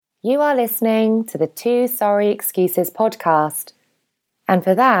You are listening to the Two Sorry Excuses podcast. And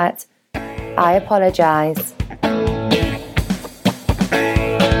for that, I apologize.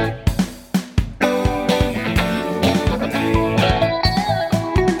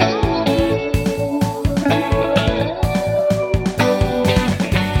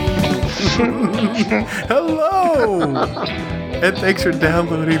 Hello! And thanks for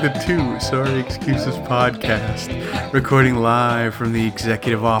downloading the Two Sorry Excuses podcast, recording live from the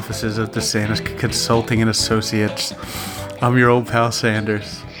executive offices of DeSantis Consulting and Associates. I'm your old pal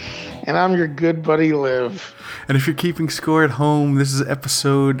Sanders. And I'm your good buddy Liv. And if you're keeping score at home, this is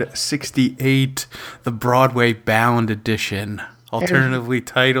episode 68, the Broadway Bound edition, alternatively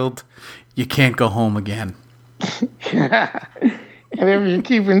titled, You Can't Go Home Again. And if you're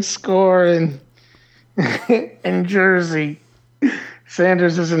keeping score in Jersey,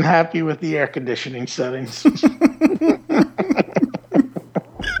 Sanders isn't happy with the air conditioning settings.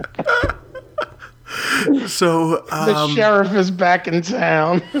 So the sheriff is back in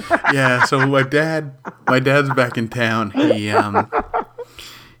town. Yeah, so my dad's back in town.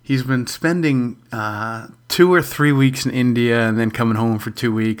 He's been spending 2 or 3 weeks in India and then coming home for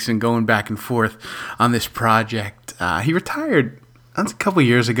 2 weeks and going back and forth on this project. He retired a couple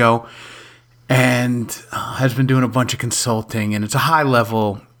years ago and has been doing a bunch of consulting, and it's a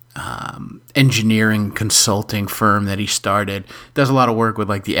high-level engineering consulting firm that he started. Does a lot of work with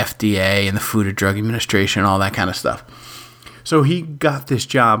like the FDA and the Food and Drug Administration and all that kind of stuff. So he got this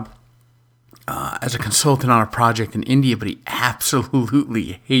job as a consultant on a project in India, but he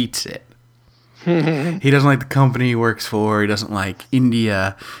absolutely hates it. He doesn't like the company he works for. He doesn't like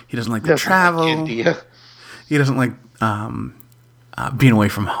India. He doesn't like the travel. India. He doesn't like being away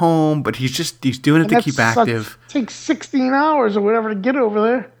from home, but he's doing it to keep active. It takes 16 hours or whatever to get over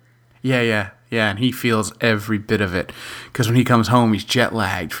there. Yeah, and he feels every bit of it because when he comes home, he's jet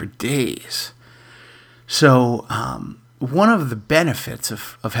lagged for days. So one of the benefits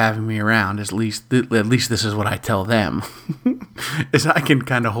of having me around, at least this is what I tell them, is I can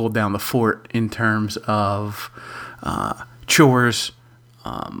kind of hold down the fort in terms of chores,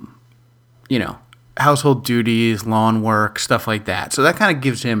 household duties, lawn work, stuff like that. So that kind of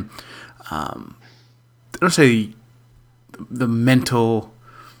gives him, I don't say the mental.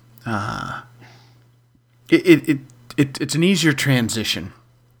 It's an easier transition.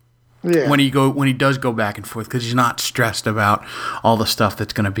 Yeah. When he does go back and forth, because he's not stressed about all the stuff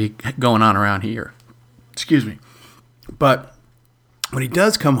that's going to be going on around here. Excuse me. But when he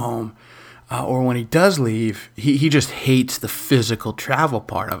does come home, or when he does leave, he just hates the physical travel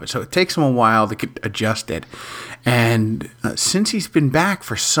part of it. So it takes him a while to get adjusted. And since he's been back,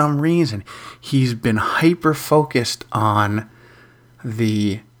 for some reason, he's been hyper-focused on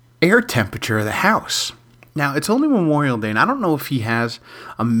the air temperature of the house. Now, it's only Memorial Day, and I don't know if he has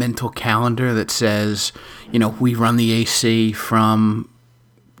a mental calendar that says, we run the AC from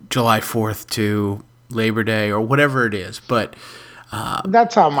July 4th to Labor Day or whatever it is, but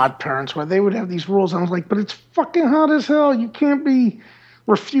that's how my parents were. They would have these rules. I was like, but it's fucking hot as hell. You can't be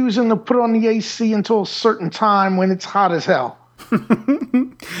refusing to put on the AC until a certain time when it's hot as hell.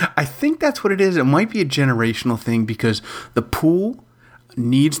 I think that's what it is. It might be a generational thing because the pool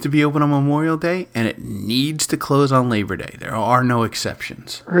needs to be open on Memorial Day and it needs to close on Labor Day. There are no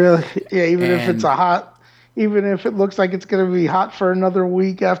exceptions. Really? Yeah, even if it looks like it's going to be hot for another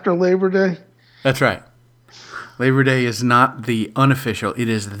week after Labor Day? That's right. Labor Day is not the unofficial, it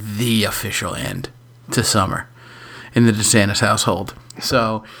is the official end to summer in the DeSantis household.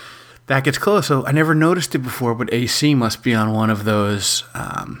 So that gets close. So I never noticed it before, but AC must be on one of those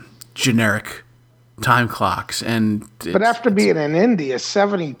generic time clocks. But after being in India,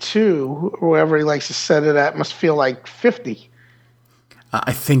 72, or wherever he likes to set it at, must feel like 50.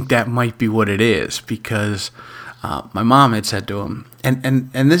 I think that might be what it is, because my mom had said to him,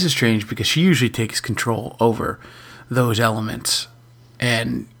 and this is strange because she usually takes control over those elements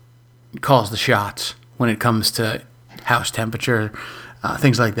and calls the shots when it comes to house temperature,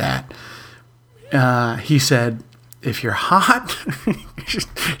 things like that. He said, if you're hot,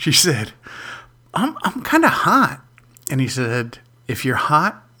 she said, I'm kind of hot. And he said, if you're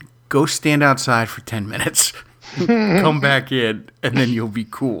hot, go stand outside for 10 minutes. Come back in, and then you'll be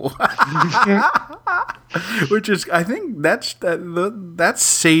cool. Which is, I think that's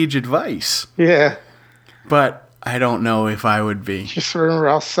sage advice. Yeah. But I don't know if I would be. Just remember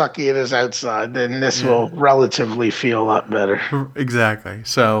how sucky it is outside, then this will relatively feel a lot better. Exactly.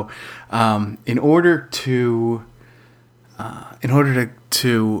 So, in order to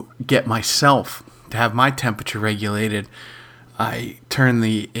get myself to have my temperature regulated, I turned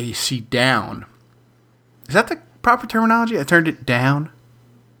the AC down. Is that the proper terminology? I turned it down.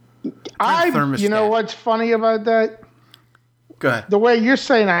 thermostat. You know what's funny about that? Go ahead. The way you're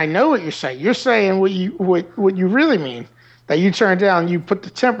saying, I know what you're saying. You're saying what you really mean. That you turn down, you put the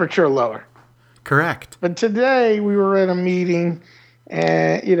temperature lower. Correct. But today we were at a meeting,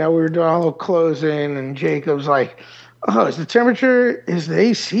 and we were doing a little closing, and Jacob's like, "Oh, is the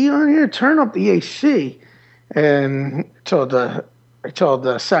AC on here? Turn up the AC." And I told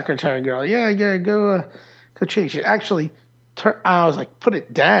the secretary girl, "Yeah, go change it." Actually, I was like, "Put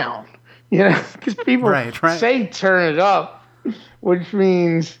it down," because people say turn it up, which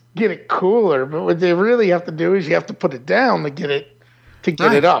means get it cooler. But what they really have to do is you have to put it down to get it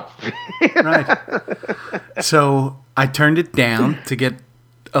up. Right. So I turned it down to get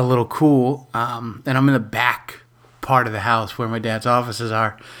a little cool, and I'm in the back part of the house where my dad's offices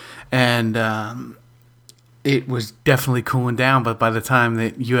are, and it was definitely cooling down. But by the time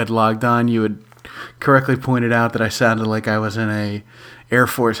that you had logged on, you had correctly pointed out that I sounded like I was in a Air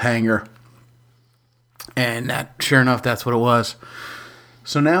Force hangar, and sure enough, that's what it was.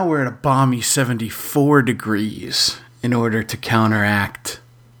 So now we're at a balmy 74 degrees in order to counteract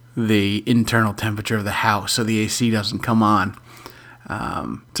the internal temperature of the house, so the AC doesn't come on.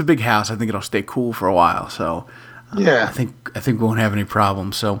 It's a big house. I think it'll stay cool for a while. So I think we won't have any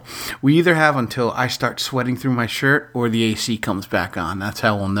problems. So we either have until I start sweating through my shirt or the AC comes back on. That's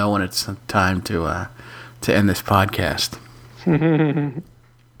how we'll know when it's time to end this podcast.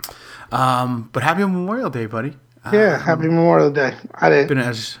 But happy Memorial Day, buddy. Happy Memorial Day.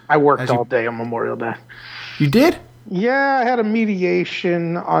 I worked all day on Memorial Day. You did? Yeah, I had a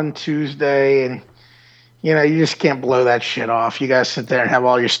mediation on Tuesday, and you just can't blow that shit off. You guys sit there and have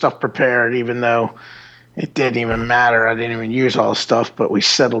all your stuff prepared, even though it didn't even matter. I didn't even use all the stuff, but we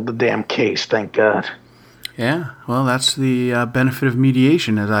settled the damn case, thank God. Yeah, well, that's the benefit of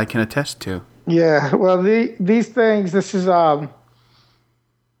mediation, as I can attest to. Yeah, well, these things, this is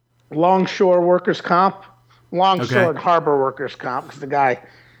longshore workers' comp. Longshore and harbor workers' comp, because the guy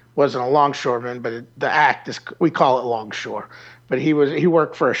wasn't a longshoreman, but the act is, we call it longshore. But he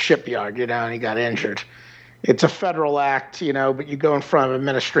worked for a shipyard, and he got injured. It's a federal act, but you go in front of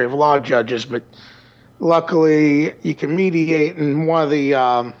administrative law judges. But luckily, you can mediate, and one of the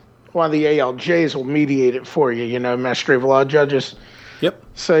ALJs will mediate it for you. Administrative law judges. Yep.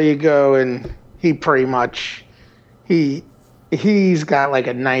 So you go, and he pretty much he's got like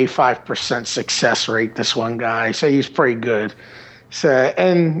a 95% success rate, this one guy. So he's pretty good. So,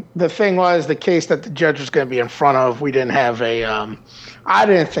 and the thing was, the case that the judge was going to be in front of, we didn't have I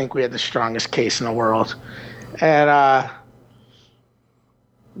didn't think we had the strongest case in the world. And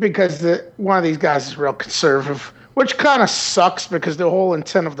because one of these guys is real conservative, which kind of sucks because the whole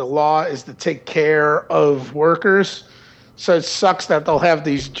intent of the law is to take care of workers. So it sucks that they'll have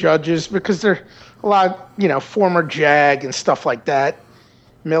these judges because they're a lot of, former JAG and stuff like that,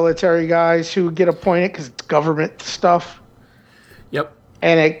 military guys who get appointed because it's government stuff. Yep.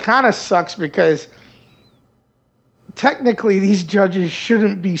 And it kind of sucks because technically these judges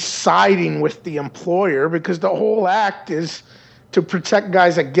shouldn't be siding with the employer because the whole act is to protect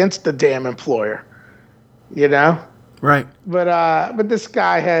guys against the damn employer, Right. But this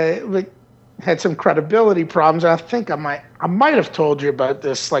guy had some credibility problems. I think I might have told you about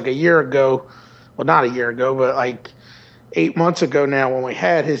this like a year ago. Well, not a year ago, but like 8 months ago now when we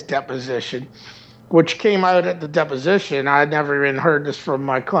had his deposition, which came out at the deposition. I had never even heard this from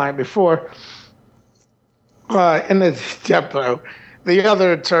my client before. In the depo, the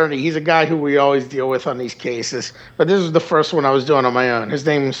other attorney, he's a guy who we always deal with on these cases, but this is the first one I was doing on my own. His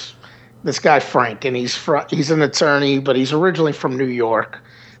name's this guy Frank, and he's an attorney, but he's originally from New York.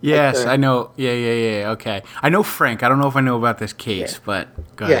 Yes, I know. Yeah. Okay, I know Frank. I don't know if I know about this case, but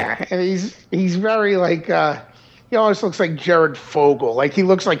go ahead. Yeah, and he's very he always looks like Jared Fogle. Like he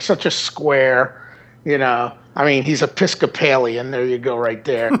looks like such a square, I mean, he's Episcopalian. There you go, right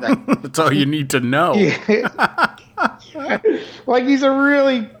there. That's all you need to know. Yeah. Like he's a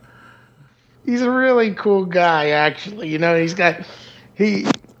really cool guy, actually.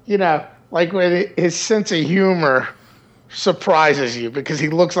 Like when his sense of humor surprises you because he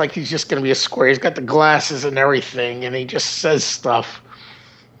looks like he's just going to be a square. He's got the glasses and everything, and he just says stuff.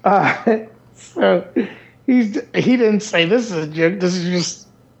 So he didn't say this is a joke. This is just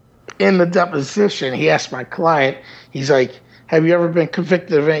in the deposition. He asked my client, he's like, "Have you ever been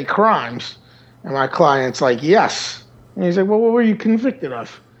convicted of any crimes?" And my client's like, "Yes." And he's like, "Well, what were you convicted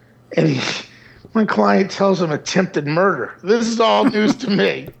of?" And my client tells him attempted murder. This is all news to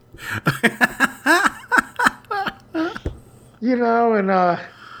me.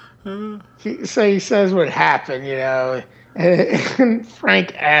 And he says what happened, and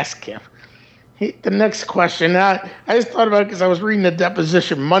Frank asked him. The next question, I just thought about it because I was reading the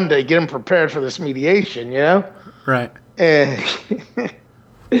deposition Monday, getting prepared for this mediation, you know? Right. And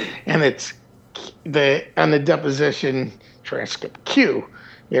it's on the deposition transcript Q,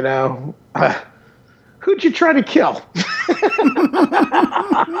 you know? Who'd you try to kill?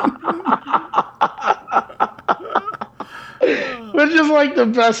 Which is like the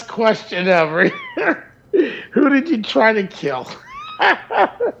best question ever. Who did you try to kill?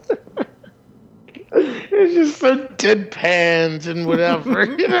 It's just so deadpans and whatever,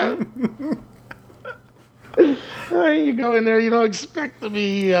 you know. You go in there, you don't expect to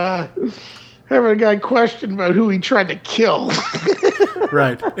be having a guy question about who he tried to kill.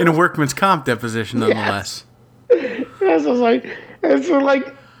 Right. In a workman's comp deposition, nonetheless. Yes, I was like, and so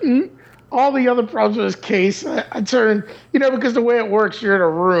like all the other problems with this case, I turned, you know, because the way it works, you're in a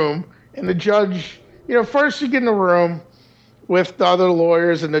room and the judge, you know, first you get in the room with the other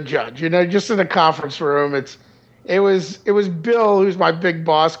lawyers and the judge, you know, just in a conference room. It was Bill, who's my big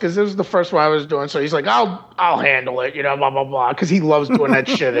boss, because it was the first one I was doing. So he's like, I'll handle it, you know, blah, blah, blah, because he loves doing that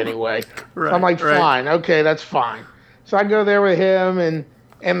shit anyway. Right, so I'm like, fine, okay, that's fine. So I go there with him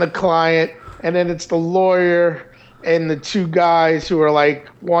and the client, and then it's the lawyer and the two guys who are like,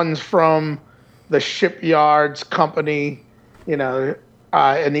 one's from the shipyards company, you know,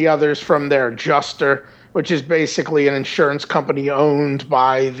 and the other's from their adjuster, which is basically an insurance company owned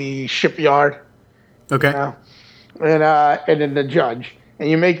by the shipyard. Okay. You know? And then the judge. And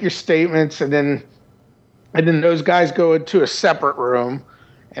you make your statements, and then those guys go into a separate room.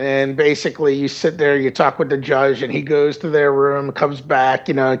 And then basically you sit there, you talk with the judge, and he goes to their room, comes back,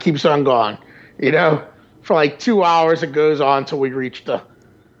 you know, keeps on going. You know, for like 2 hours it goes on till we reach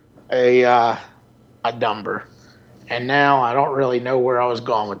a number. And now I don't really know where I was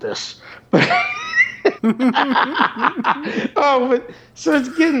going with this. But so it's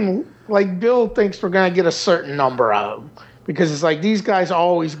getting like Bill thinks we're gonna get a certain number out of them, because it's like these guys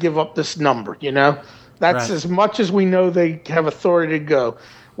always give up this number, you know? That's right. As much as we know they have authority to go.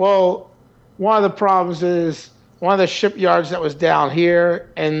 Well, one of the problems is one of the shipyards that was down here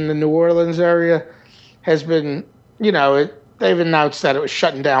in the New Orleans area has been, you know, they've announced that it was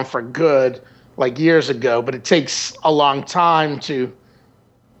shutting down for good like years ago, but it takes a long time to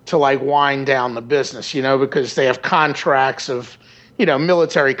like wind down the business, you know, because they have contracts of, you know,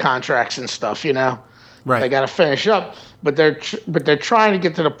 military contracts and stuff, you know. Right. They got to finish up, but they're trying to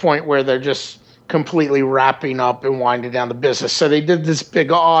get to the point where they're just completely wrapping up and winding down the business. So they did this big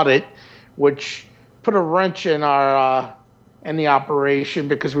audit, which put a wrench in our in the operation,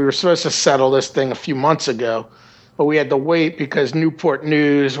 because we were supposed to settle this thing a few months ago, but we had to wait because Newport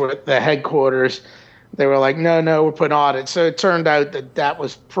News, with the headquarters, they were like, no, we're putting audit. So it turned out that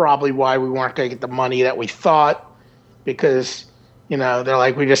was probably why we weren't going to get the money that we thought, because, you know, they're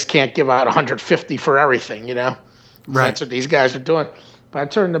like, we just can't give out 150 for everything, you know? Right. That's what these guys are doing. But I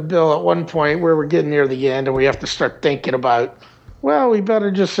turned to Bill at one point where we're getting near the end and we have to start thinking about, well, we better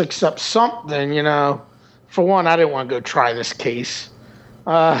just accept something, you know. For one, I didn't want to go try this case.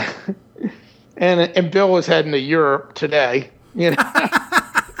 And Bill was heading to Europe today, you know.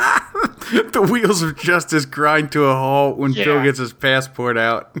 The wheels of justice grind to a halt when Bill gets his passport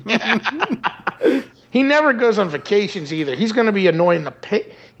out. He never goes on vacations either. He's going to be annoying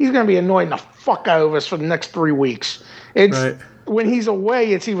the fuck out of us for the next 3 weeks. It's right. When he's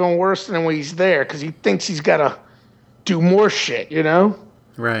away, it's even worse than when he's there, because he thinks he's got to do more shit, you know?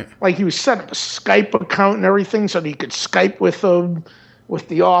 Right. Like he was setting up a Skype account and everything so that he could Skype with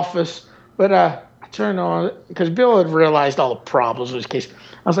the office. But I turned on, because Bill had realized all the problems with his case.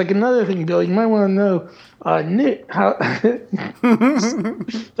 I was like, another thing, Bill, you might want to know, Nick, how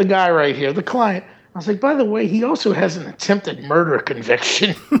the guy right here, the client. I was like, by the way, he also has an attempted murder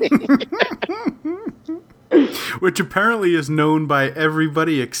conviction. Which apparently is known by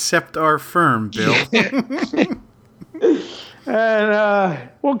everybody except our firm, Bill. And,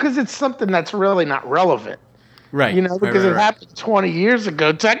 well, because it's something that's really not relevant. Right. You know, because it happened 20 years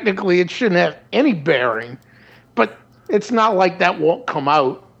ago. Technically, it shouldn't have any bearing. But it's not like that won't come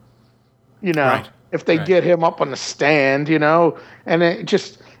out, you know, if they get him up on the stand, you know. And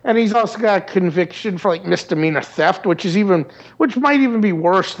he's also got a conviction for like misdemeanor theft, which might even be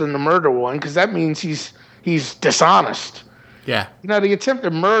worse than the murder one, because that means he's dishonest. Yeah. You know, the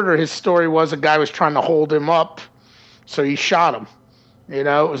attempted murder, his story was a guy was trying to hold him up, so he shot him. You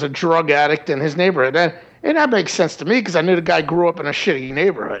know, it was a drug addict in his neighborhood. And that makes sense to me, because I knew the guy grew up in a shitty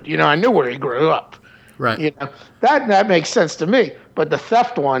neighborhood. You know, I knew where he grew up. Right. You know, that makes sense to me. But the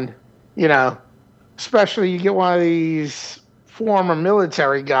theft one, you know, especially you get one of these former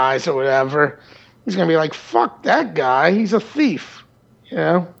military guys or whatever, he's going to be like, fuck that guy. He's a thief, you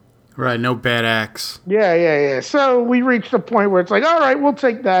know? Right, no bad acts. Yeah. So we reached a point where it's like, all right, we'll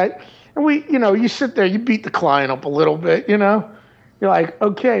take that. And you sit there, you beat the client up a little bit, You're like,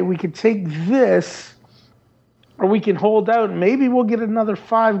 okay, we could take this, or we can hold out, and maybe we'll get another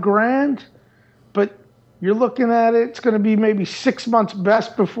 $5,000. But you're looking at it, it's going to be maybe 6 months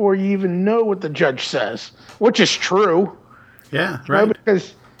best before you even know what the judge says, which is true. Yeah, right.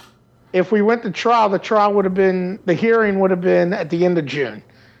 Because if we went to trial, the hearing would have been at the end of June.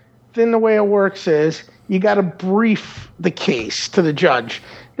 Then the way it works is you got to brief the case to the judge.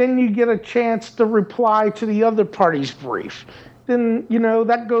 Then you get a chance to reply to the other party's brief. Then,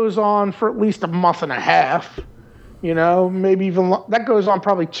 that goes on for at least a month and a half. Maybe even that goes on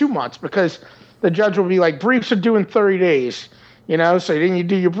probably 2 months, because the judge will be like, briefs are due in 30 days. So then you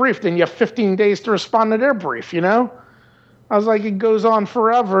do your brief. Then you have 15 days to respond to their brief, I was like, it goes on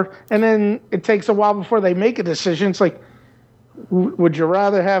forever. And then it takes a while before they make a decision. It's like, would you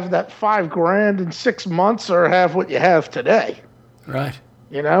rather have that $5,000 in 6 months or have what you have today? Right.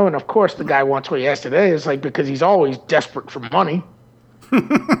 And of course the guy wants what he has today. It's like, because he's always desperate for money.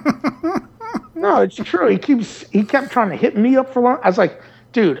 No, it's true. He kept trying to hit me up for loan. I was like,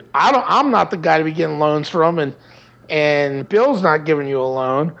 dude, I'm not the guy to be getting loans from, and Bill's not giving you a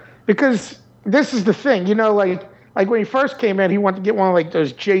loan, because this is the thing, like when he first came in, he wanted to get one of like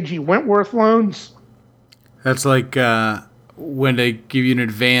those J.G. Wentworth loans. That's like when they give you an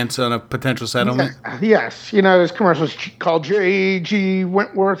advance on a potential settlement? Yes. There's commercials called J.G.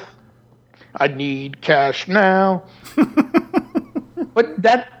 Wentworth. I need cash now. But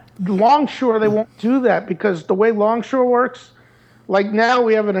that Longshore, they won't do that, because the way Longshore works, like now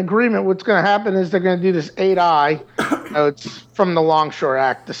we have an agreement. What's going to happen is they're going to do this 8I. It's from the Longshore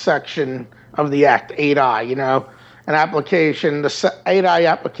Act, the section of the Act, 8I, an application, the 8I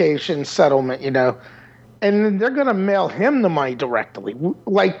application settlement, and they're going to mail him the money directly.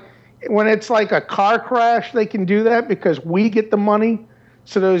 Like when it's like a car crash, they can do that because we get the money.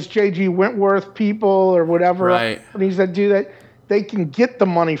 So those J.G. Wentworth people or whatever companies that do that, they can get the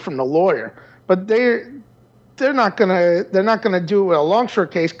money from the lawyer. But they're not gonna do it with a Longshore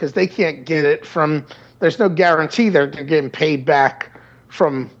case, because they can't get it from. There's no guarantee they're getting paid back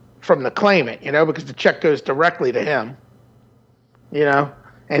from the claimant, because the check goes directly to him,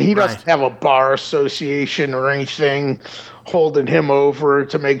 and he doesn't have a bar association or anything holding him over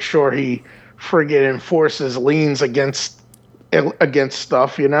to make sure he friggin' enforces liens against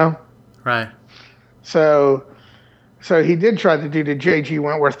stuff, Right. So he did try to do the J.G.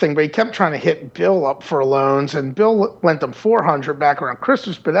 Wentworth thing, but he kept trying to hit Bill up for loans, and Bill lent him $400 back around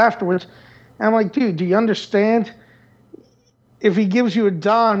Christmas, but afterwards, I'm like, dude, do you understand? If he gives you a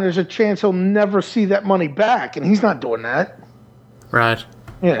dime, there's a chance he'll never see that money back, and he's not doing that. Right.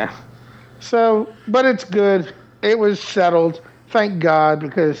 Yeah. So, but it's good. It was settled. Thank God,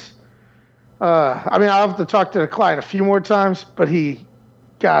 because, I'll have to talk to the client a few more times, but he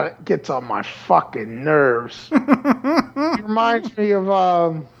gets on my fucking nerves. He reminds me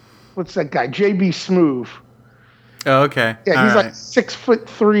of, what's that guy? J.B. Smooth. Oh, okay. Yeah, he's like 6'3",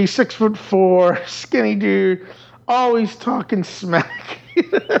 6'4", skinny dude, always talking smack.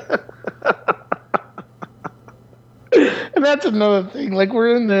 And that's another thing. Like,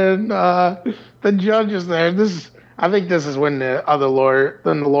 we're in the judge is there. I think this is when the lawyer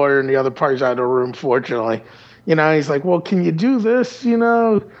and the other parties out of the room, fortunately. He's like, well, can you do this?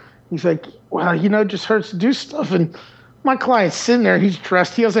 He's like, well, it just hurts to do stuff. And my client's sitting there. He's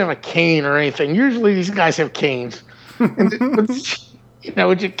dressed. He doesn't have a cane or anything. Usually these guys have canes. Which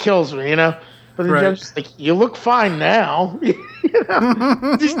it kills me, But the judge is like, you look fine now.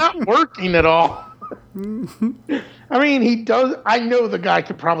 He's not working at all. He does. I know the guy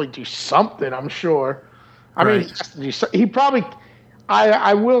could probably do something, I'm sure. He has to do something. He probably,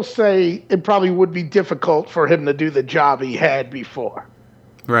 I will say, it probably would be difficult for him to do the job he had before.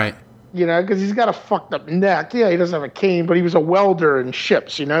 Right. Because he's got a fucked up neck. Yeah, he doesn't have a cane, but he was a welder in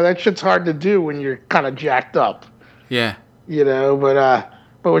ships. That shit's hard to do when you're kind of jacked up. Yeah.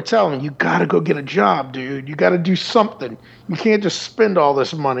 But we're telling him, you got to go get a job, dude. You got to do something. You can't just spend all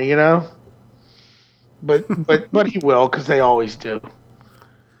this money, But he will, because they always do.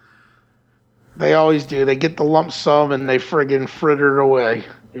 They always do. They get the lump sum and they friggin' fritter it away,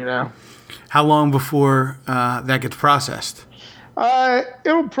 How long before that gets processed?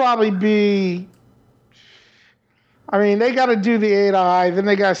 It'll probably be. They got to do the 8I, then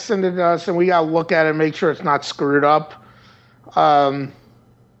they got to send it to us, and we got to look at it and make sure it's not screwed up. And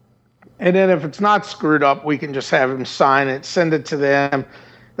then if it's not screwed up, we can just have him sign it, send it to them.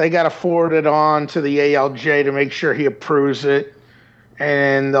 They got to forward it on to the ALJ to make sure he approves it,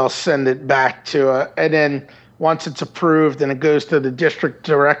 and they'll send it back to and then Once it's approved, then it goes to the district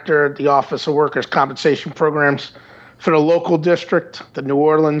director at the Office of Workers' Compensation Programs for the local district, the New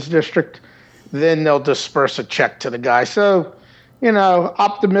Orleans district. Then they'll disperse a check to the guy. So,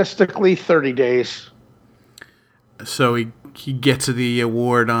 optimistically, 30 days. So he gets the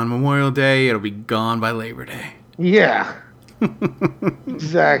award on Memorial Day. It'll be gone by Labor Day. Yeah.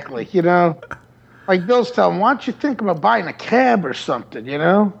 Exactly. Like Bill's telling him, why don't you think about buying a cab or something,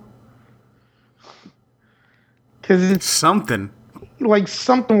 Because it's something. Like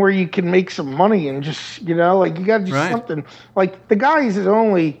something where you can make some money and just, like you got to do something. Like the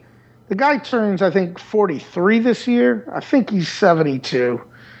guy turns, I think, 43 this year. I think he's 72.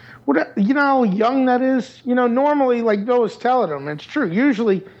 You know how young that is? Normally, like Bill was telling him, it's true.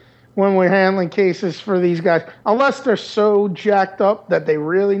 Usually when we're handling cases for these guys, unless they're so jacked up that they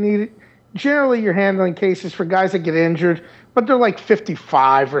really need it, generally you're handling cases for guys that get injured, but they're like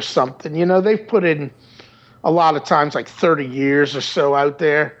 55 or something. They've put in a lot of times like 30 years or so out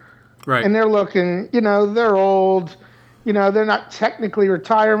there. Right. And they're looking, they're old. They're not technically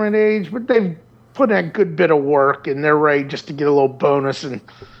retirement age, but they've put in a good bit of work and they're ready just to get a little bonus and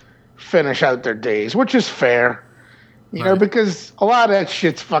finish out their days, which is fair, because a lot of that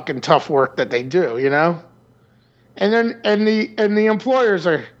shit's fucking tough work that they do, And then the employers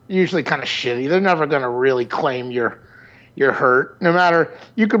are usually kind of shitty. They're never going to really claim you're hurt. No matter,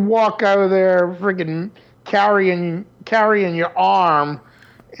 you could walk out of there friggin' carrying your arm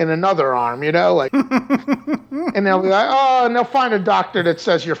in another arm, like, and they'll be like, oh, and they'll find a doctor that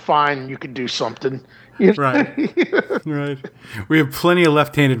says you're fine and you can do something. Right. Right. We have plenty of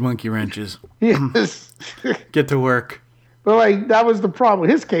left-handed monkey wrenches. Yes. Get to work. But like that was the problem.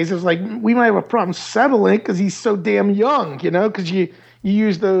 In his case, it was like we might have a problem settling because he's so damn young, because you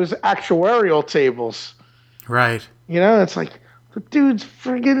use those actuarial tables. Right. It's like the dude's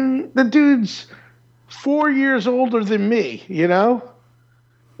 4 years older than me,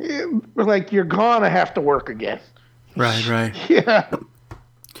 Like you're gonna have to work again. Right. Yeah.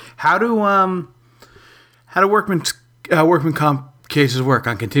 How do workman comp cases work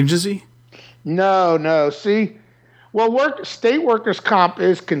on contingency? No. See, well, state workers comp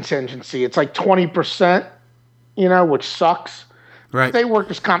is contingency. It's like 20%, which sucks. Right. State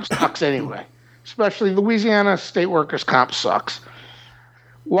workers comp sucks anyway. Especially Louisiana state workers comp sucks.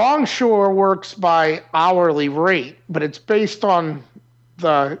 Longshore works by hourly rate, but it's based on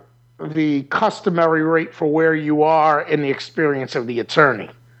the customary rate for where you are and the experience of the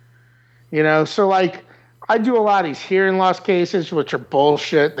attorney. So like I do a lot of these hearing loss cases, which are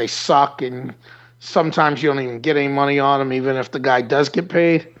bullshit. They suck, and sometimes you don't even get any money on them, even if the guy does get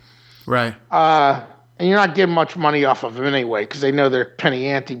paid. Right. And you're not getting much money off of them anyway because they know they're penny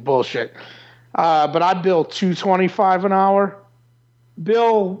ante bullshit. But I bill $2.25 an hour.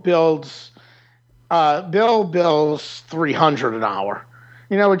 Bill bills $300 an hour.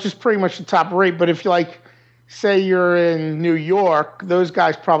 Which is pretty much the top rate. But if you say you're in New York, those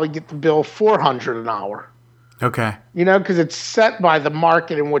guys probably get the bill $400 an hour. Okay. Because it's set by the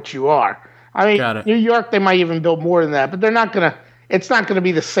market in which you are. I mean, New York, they might even bill more than that, but it's not gonna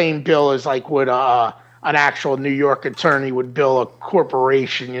be the same bill as like what an actual New York attorney would bill a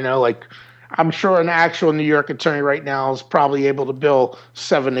corporation. I'm sure an actual New York attorney right now is probably able to bill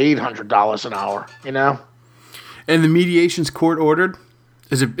 $700 to $800 an hour. And the mediation's court ordered?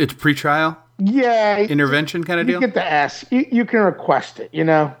 It's pretrial? Yeah. Intervention kind of deal? You get to ask. You can request it,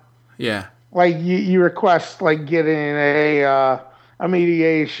 Yeah. Like you request like getting a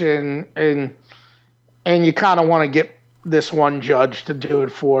mediation and you kind of want to get this one judge to do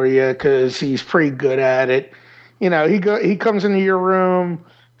it for you because he's pretty good at it. He comes into your room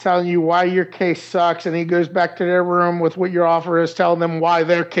telling you why your case sucks, and he goes back to their room with what your offer is, telling them why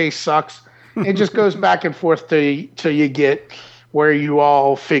their case sucks. It just goes back and forth till you get where you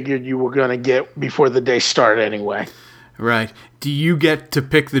all figured you were going to get before the day started anyway. Right. Do you get to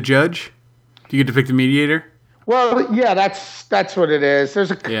pick the judge? Do you get to pick the mediator? Well, yeah, that's what it is.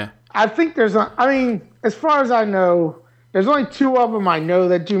 I think as far as I know, there's only two of them I know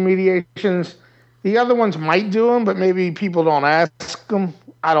that do mediations. The other ones might do them, but maybe people don't ask them.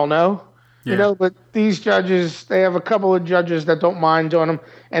 I don't know. Yeah. But these judges, they have a couple of judges that don't mind doing them.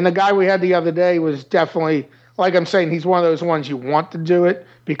 And the guy we had the other day was definitely, like I'm saying, he's one of those ones you want to do it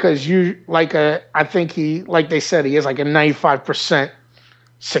because I think like they said, he has like a 95%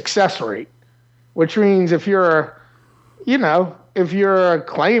 success rate, which means if you're a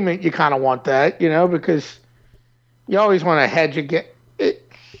claimant, you kind of want that, because you always want to hedge against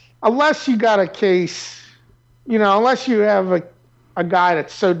it. Unless you got a case, unless you have a guy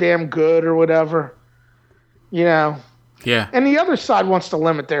that's so damn good or whatever, Yeah. And the other side wants to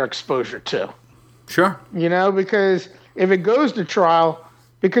limit their exposure too. Sure. Because if it goes to trial,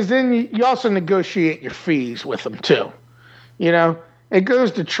 because then you also negotiate your fees with them too. It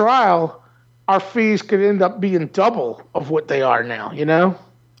goes to trial, our fees could end up being double of what they are now,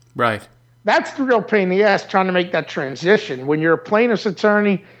 Right. That's the real pain in the ass trying to make that transition. When you're a plaintiff's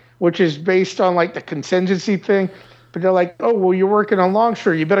attorney, which is based on like the contingency thing, but they're like, oh, well, you're working on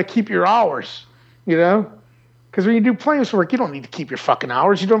Longshore, you better keep your hours, Because when you do plaintiff's work, you don't need to keep your fucking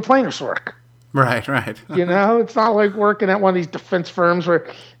hours. You're doing plaintiff's work. Right. It's not like working at one of these defense firms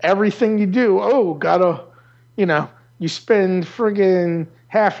where everything you do, you spend friggin'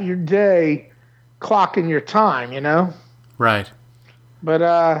 half of your day clocking your time, Right. But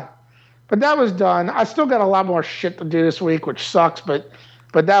that was done. I still got a lot more shit to do this week, which sucks, but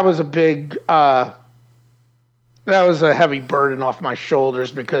that was a big, that was a heavy burden off my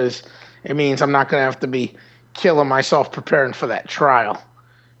shoulders because it means I'm not going to have to be killing myself preparing for that trial.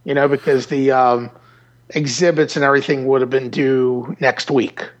 Because the exhibits and everything would have been due next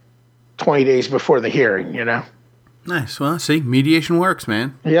week, 20 days before the hearing, Nice. Well, see, mediation works,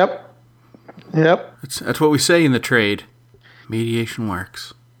 man. Yep. That's what we say in the trade. Mediation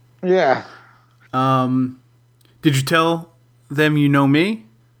works. Yeah. Did you tell them you know me?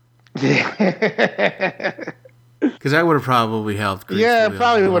 Yeah. Because that would have probably helped. Yeah, it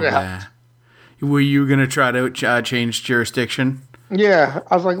probably would have helped. Were you going to try to change jurisdiction? Yeah,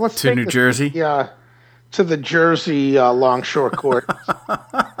 I was like, let's to New Jersey. Yeah, to the Jersey Longshore Court.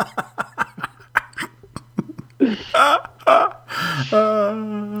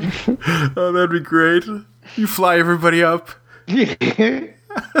 Oh, that'd be great. You fly everybody up. Yeah.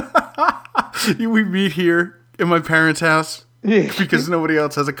 We meet here in my parents' house because nobody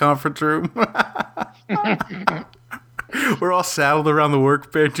else has a conference room. We're all saddled around the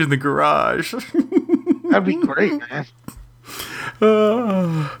workbench in the garage. That'd be great, man.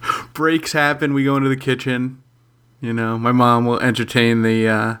 Breaks happen. We go into the kitchen. My mom will entertain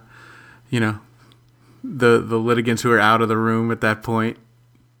the litigants who are out of the room at that point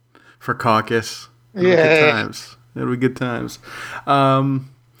for caucus. Good times. It'll be good times. What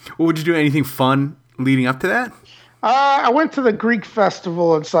would you do? Anything fun leading up to that? I went to the Greek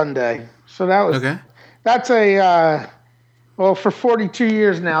festival on Sunday, so that was okay. That's for 42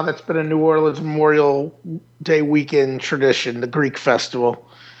 years now, that's been a New Orleans Memorial Day weekend tradition, the Greek festival.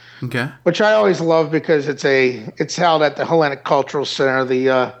 Okay. Which I always love because it's held at the Hellenic Cultural Center,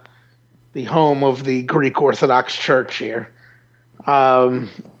 the home of the Greek Orthodox Church here, on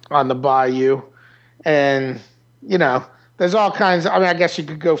the bayou. And, there's all kinds I guess you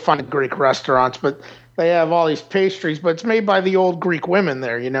could go find Greek restaurants, but they have all these pastries, but it's made by the old Greek women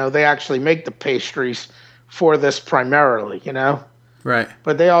there, they actually make the pastries for this primarily, Right.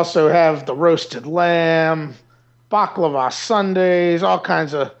 But they also have the roasted lamb, baklava sundaes, all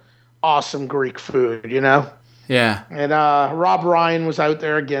kinds of awesome Greek food, Yeah. And Rob Ryan was out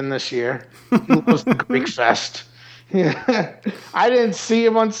there again this year. He was the Greek Fest. Yeah. I didn't see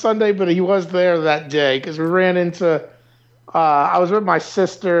him on Sunday, but he was there that day because we ran into I was with my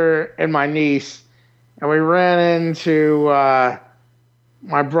sister and my niece, and we ran into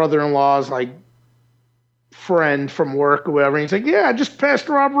my brother-in-law's friend from work or whatever. And he's like, yeah, I just passed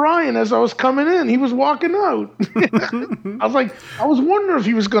Rob Ryan as I was coming in. He was walking out. I was like, I was wondering if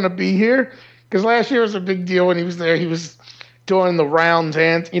he was going to be here because last year was a big deal when he was there. He was doing the round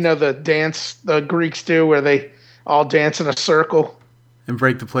dance, the dance the Greeks do where they all dance in a circle. And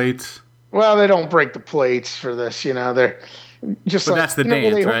break the plates? Well, they don't break the plates for this, they're just but that's the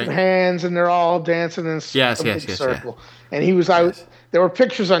dance, they right? hold hands and they're all dancing in a circle. Yeah. And he was out. Yes. There were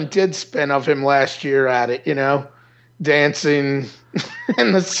pictures on Deadspin of him last year at it, dancing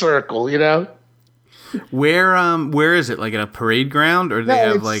in the circle, Where is it? Like at a parade ground, or do they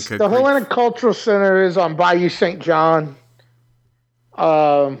have like a the Hellenic Cultural Center is on Bayou St. John.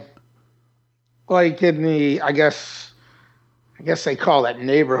 Like in the, I guess they call that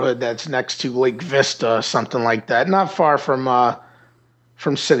neighborhood that's next to Lake Vista, something like that. Not far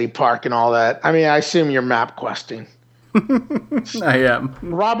from City Park and all that. I assume you're map questing. I am.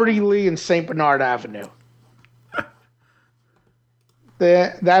 Robert E. Lee and St. Bernard Avenue.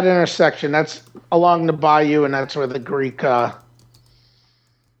 That intersection, that's along the bayou, and that's where the Greek,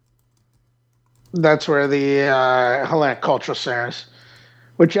 that's where the Hellenic Cultural Center is.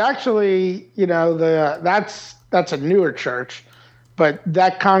 Which actually, that's a newer church, but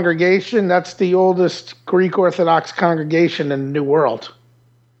that congregation, that's the oldest Greek Orthodox congregation in the New World.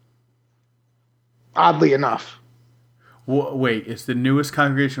 Oddly enough. Wait, it's the newest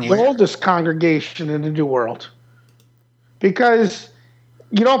congregation? The oldest congregation in the New World. Because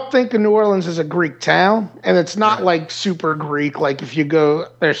you don't think of New Orleans as a Greek town, and it's not like super Greek. Like if you go,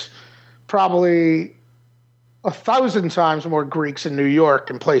 there's probably 1,000 times more Greeks in New York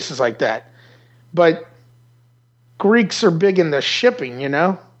and places like that. But Greeks are big in the shipping, you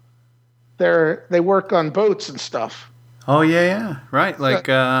know? They work on boats and stuff. Oh, yeah. Right. Like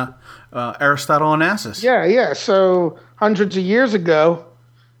Aristotle and Onassis. Yeah. So hundreds of years ago,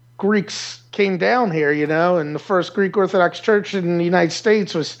 Greeks came down here, you know, and the first Greek Orthodox Church in the United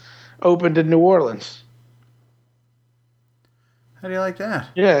States was opened in New Orleans. How do you like that?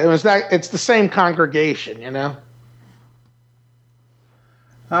 Yeah, it's the same congregation, you know?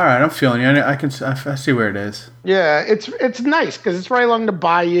 All right, I'm feeling you. I see where it is. Yeah, it's nice because it's right along the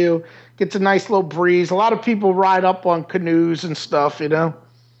bayou. Gets a nice little breeze. A lot of people ride up on canoes and stuff, you know.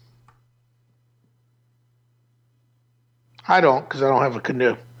 I don't, because I don't have a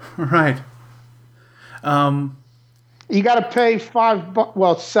canoe. Right. You got to pay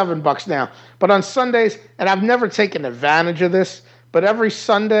 $7 now. But on Sundays, and I've never taken advantage of this, but every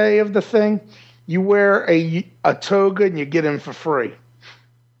Sunday of the thing, you wear a toga and you get in for free.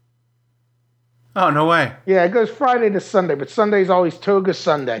 Oh, no way. Yeah, it goes Friday to Sunday, but Sunday's always Toga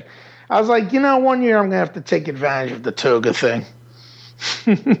Sunday. I was like, 1 year I'm going to have to take advantage of the toga thing.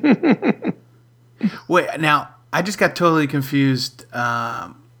 Wait, now, I just got totally confused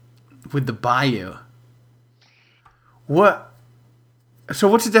with the bayou. So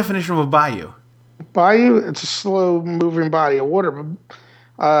what's the definition of a bayou? Bayou, it's a slow-moving body of water.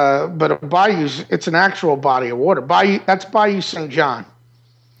 But a bayou, it's an actual body of water. That's Bayou St. John.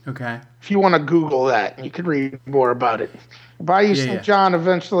 Okay. If you want to Google that, you can read more about it. Bayou St. John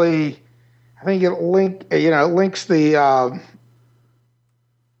eventually, I think it links the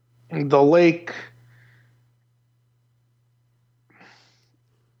lake.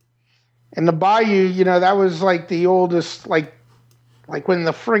 And the bayou, that was like the oldest, like when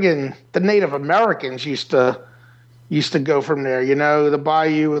the Native Americans used to go from there. The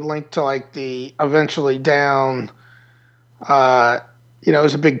bayou would link to like the eventually down. It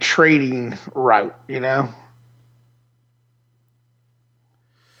was a big trading route.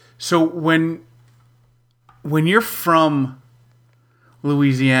 So when you're from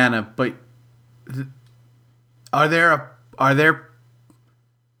Louisiana, but are there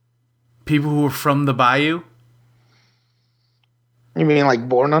people who are from the bayou? You mean like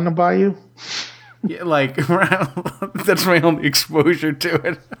born on the bayou? Yeah, like that's my only exposure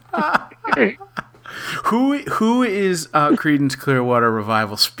to it. Who is Creedence Clearwater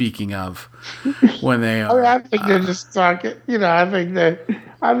Revival speaking of when they are? I think they're just talking. I think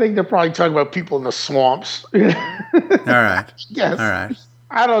they're probably talking about people in the swamps. All right. Yes. All right.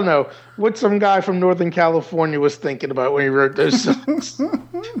 I don't know what some guy from Northern California was thinking about when he wrote those songs.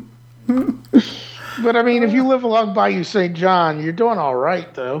 But I mean, if you live along Bayou St. John, you're doing all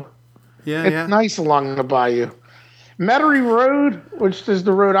right, though. Yeah, it's nice along the bayou. Metairie Road, which is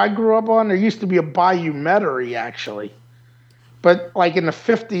the road I grew up on, there used to be a Bayou Metairie, actually. But like in the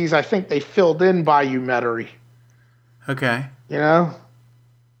 50s, I think they filled in Bayou Metairie. Okay. Because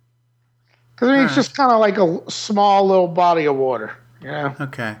it's just kind of like a small little body of water.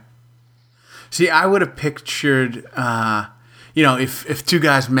 Okay. See, I would have pictured, if two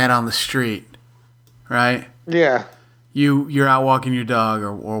guys met on the street, right? Yeah. You're out walking your dog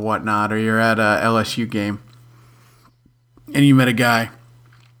or whatnot, or you're at a LSU game, and you met a guy,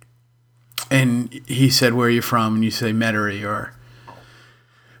 and he said, "Where are you from?" And you say Metairie or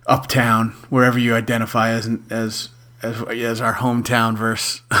Uptown, wherever you identify as our hometown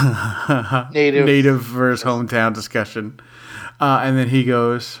versus native versus hometown discussion. And then he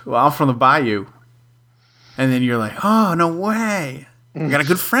goes, "Well, I'm from the Bayou," and then you're like, "Oh, no way! I got a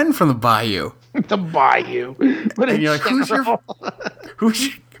good friend from the Bayou." The Bayou. And you're like, who's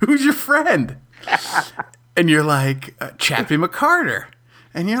your friend? And you're like, Chappie McCarter.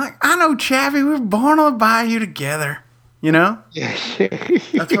 And you're like, I know Chappie. We were born on the Bayou together. That's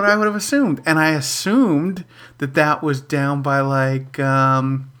what I would have assumed. And I assumed that was down by like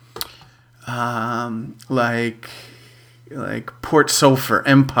Port Sulphur,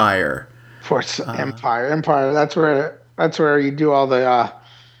 Empire. Empire. That's where you do all the.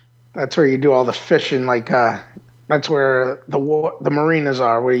 That's where you do all the fishing. Like that's where the marinas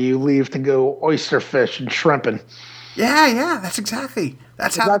are, where you leave to go oyster fish and shrimping. Yeah. That's exactly.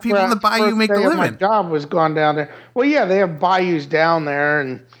 That's how the people in the bayou make their living. My job was gone down there. Well, yeah, they have bayous down there,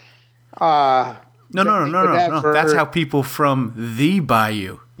 and no. That's how people from the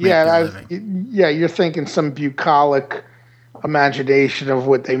bayou make their living. Yeah, you're thinking some bucolic imagination of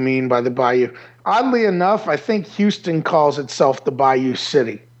what they mean by the bayou. Oddly enough, I think Houston calls itself the Bayou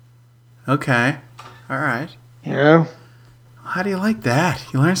City. Okay. All right. Yeah. How do you like that?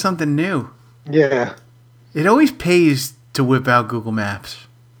 You learn something new. Yeah. It always pays to whip out Google Maps.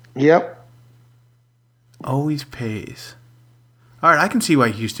 Yep. always pays. All right, I can see why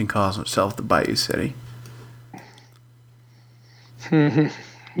Houston calls itself the Bayou City.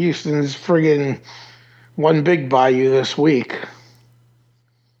 Houston's friggin' one big bayou this week.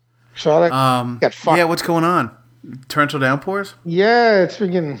 So that got fucked. Yeah, what's going on? Torrential downpours? Yeah, it's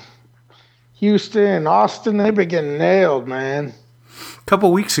freaking Houston, Austin. They've been getting nailed, man. A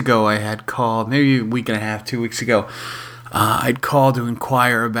couple weeks ago, I had called, maybe a week and a half, 2 weeks ago, I'd called to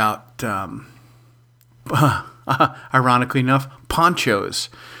inquire about, ironically enough, ponchos.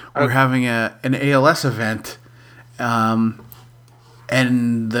 We're having an ALS event,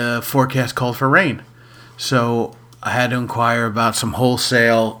 and the forecast called for rain. So I had to inquire about some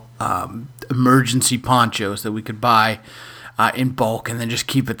wholesale emergency ponchos that we could buy in bulk and then just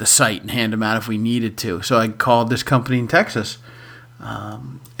keep at the site and hand them out if we needed to. So I called this company in Texas,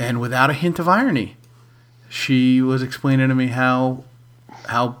 and without a hint of irony, she was explaining to me how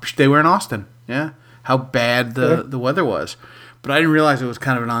they were in Austin, how bad the weather was. But I didn't realize it was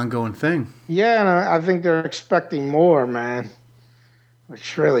kind of an ongoing thing. Yeah, and I think they're expecting more, man,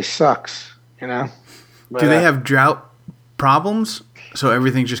 which really sucks, you know. But, do they have drought problems? So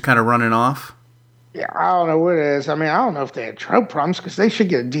everything's just kind of running off? Yeah, I don't know what it is. I mean, I don't know if they had drought problems because they should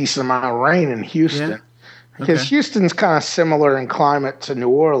get a decent amount of rain in Houston. Yeah. Because Houston's kind of similar in climate to New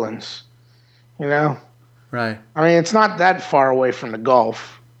Orleans, you know? Right. I mean, it's not that far away from the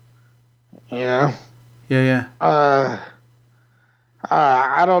Gulf, you know? Yeah.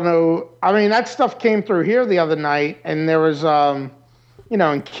 I don't know. I mean, that stuff came through here the other night, and there was,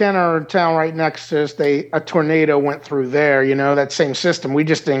 in Kenner, town right next to us, a tornado went through there, you know, that same system. We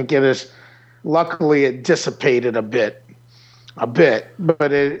just didn't get as, luckily it dissipated a bit,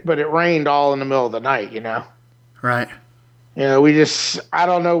 but it rained all in the middle of the night, you know? Right. You know, I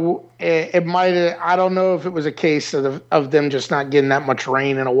don't know, I don't know if it was a case of them just not getting that much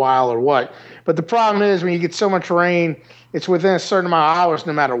rain in a while or what. But the problem is when you get so much rain, it's within a certain amount of hours,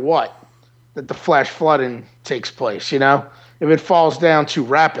 no matter what, that the flash flooding takes place, you know? If it falls down too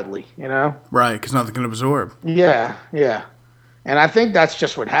rapidly, you know? Right, because nothing can absorb. Yeah. And I think that's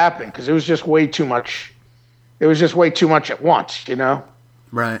just what happened, because it was just way too much. It was just way too much at once, you know?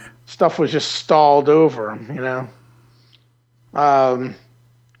 Right. Stuff was just stalled over them, you know?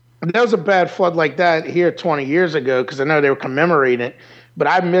 There was a bad flood like that here 20 years ago, because I know they were commemorating it, but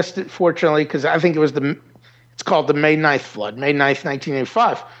I missed it, fortunately, because I think it's called the May 9th flood, May 9th,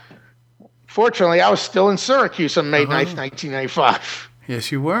 1985. Fortunately, I was still in Syracuse on May 9th, 1995.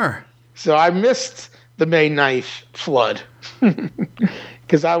 Yes, you were. So I missed the May 9th flood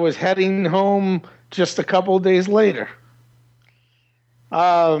because I was heading home just a couple of days later.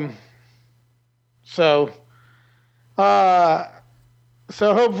 So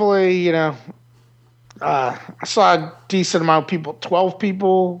hopefully, you know, I saw a decent amount of people. 12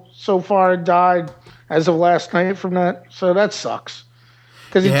 people so far died as of last night from that. So that sucks.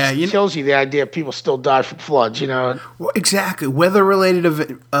 Because it kills you the idea people still die from floods, you know. Well, exactly. Weather-related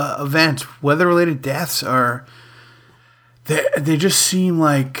events, weather-related deaths they just seem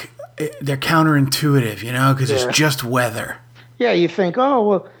like they're counterintuitive, you know, because it's just weather. Yeah, you think, oh,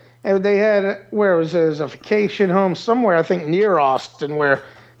 well, and they had, where was it? It was a vacation home somewhere, I think near Austin, where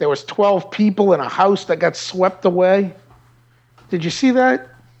there was 12 people in a house that got swept away. Did you see that?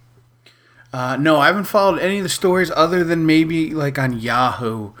 No, I haven't followed any of the stories other than maybe like on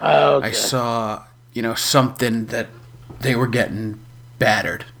Yahoo. Oh, okay. I saw, something that they were getting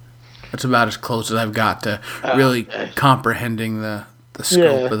battered. That's about as close as I've got to really comprehending the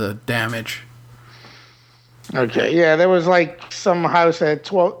scope of the damage. Okay, yeah, there was like some house that had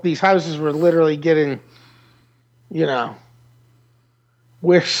 12. These houses were literally getting, just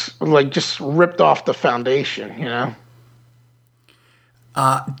ripped off the foundation,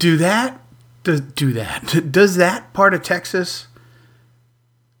 Does that part of Texas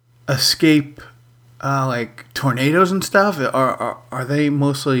escape like tornadoes and stuff? Are they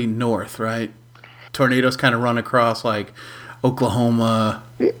mostly north, right? Tornadoes kind of run across like Oklahoma.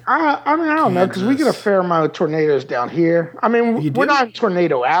 I don't know, because we get a fair amount of tornadoes down here. I mean, we're not in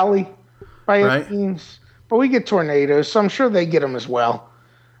Tornado Alley by any means, but we get tornadoes, so I'm sure they get them as well.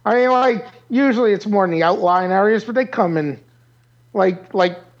 I mean, usually it's more in the outlying areas, but they come in, like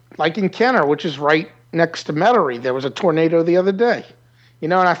in Kenner, which is right next to Metairie. There was a tornado the other day,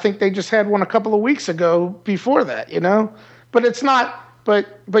 and I think they just had one a couple of weeks ago before that, But it's not, but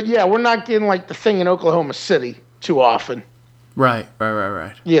yeah, we're not getting like the thing in Oklahoma City too often. Right.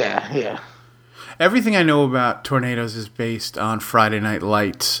 Yeah. Everything I know about tornadoes is based on Friday Night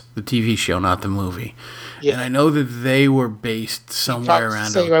Lights, the TV show, not the movie. Yeah. And I know that they were based somewhere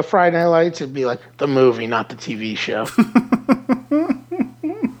around. Say about Friday Night Lights, it'd be like the movie, not the TV show.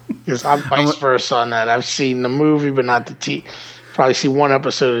 Because I'm vice versa on that. I've seen the movie, but not the probably seen one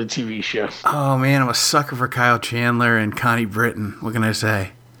episode of the TV show. Oh, man, I'm a sucker for Kyle Chandler and Connie Britton. What can I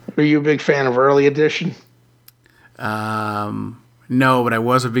say? Were you a big fan of Early Edition? No, but I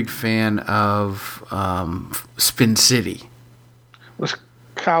was a big fan of Spin City. Was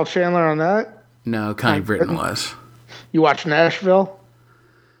Kyle Chandler on that? No, Connie Britton was. You watch Nashville?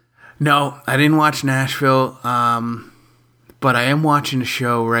 No, I didn't watch Nashville, but I am watching a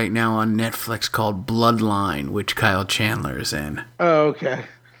show right now on Netflix called Bloodline, which Kyle Chandler is in. Oh, okay.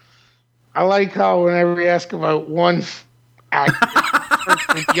 I like how whenever you ask about one actor,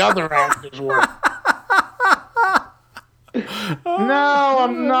 the other actors work. No,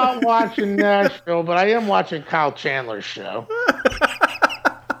 I'm not watching Nashville, but I am watching Kyle Chandler's show.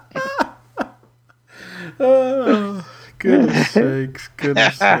 Oh, goodness sakes.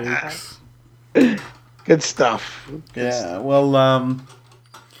 Goodness sakes. Good stuff. Yeah, well,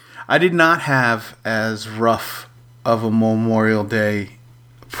 I did not have as rough of a Memorial Day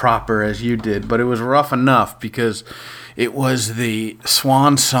proper as you did, but it was rough enough because it was the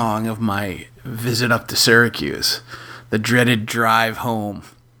swan song of my visit up to Syracuse, the dreaded drive home.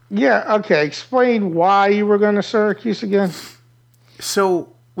 Yeah, okay. Explain why you were going to Syracuse again.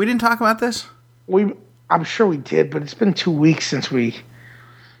 So, we didn't talk about this? I'm sure we did, but it's been 2 weeks since we,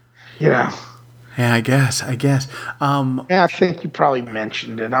 Yeah, I guess. Yeah, I think you probably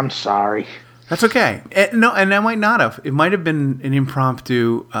mentioned it. I'm sorry. That's okay. No, and I might not have. It might have been an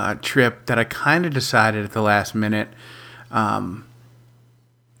impromptu trip that I kind of decided at the last minute.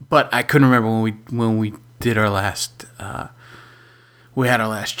 But I couldn't remember when we did our last we had our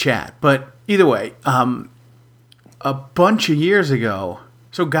last chat. But either way, a bunch of years ago,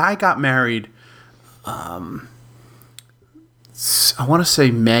 so Guy got married I want to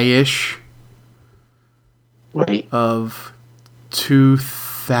say May-ish of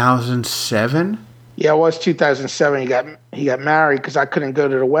 2007. Yeah, it was 2007. He got married because I couldn't go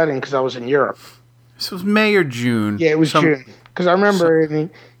to the wedding because I was in Europe. This was May or June. Yeah, it was June. Because I remember,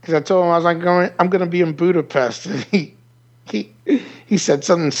 because I told him I was like, I'm going to be in Budapest, and he said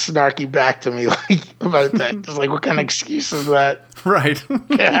something snarky back to me like about that. It's like, what kind of excuse is that? Right.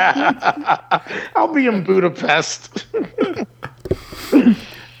 I'll be in Budapest.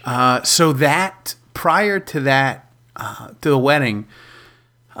 So that prior to that, to the wedding,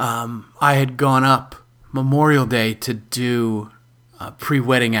 I had gone up Memorial Day to do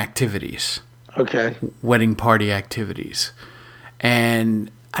pre-wedding activities. Okay. Wedding party activities. And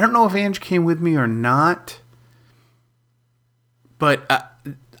I don't know if Ange came with me or not, but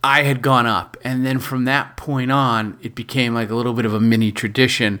I had gone up. And then from that point on, it became like a little bit of a mini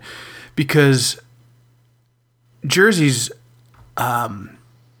tradition because Jersey's, kind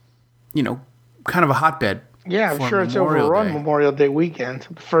of a hotbed. Yeah, I'm sure it's overrun Memorial Day weekend.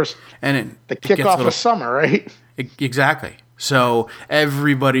 The kickoff of summer, right? Exactly. So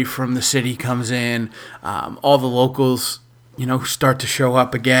everybody from the city comes in, all the locals, start to show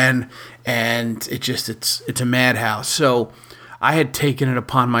up again, and it's a madhouse. So I had taken it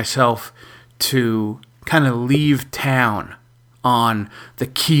upon myself to kind of leave town on the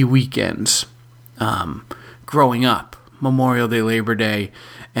key weekends, growing up, Memorial Day, Labor Day,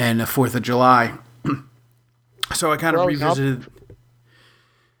 and the 4th of July. So I kind of revisited.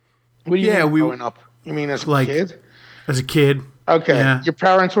 What do you mean growing up? You mean as a kid? As a kid. Okay. Yeah. Your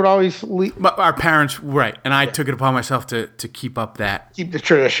parents would always leave? Our parents, right. And I took it upon myself to keep up that. Keep the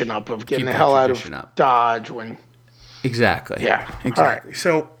tradition up of getting the hell out of Dodge when. Exactly. Yeah. Exactly. Right.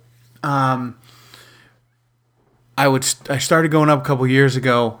 So I started going up a couple years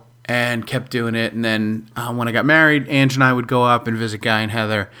ago and kept doing it. And then when I got married, Ange and I would go up and visit Guy and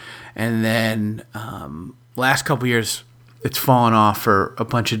Heather. And then last couple years, it's fallen off for a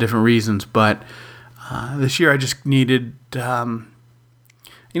bunch of different reasons. But this year, I just needed, I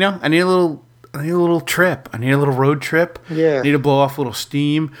need a little trip. I need a little road trip. Yeah. I need to blow off a little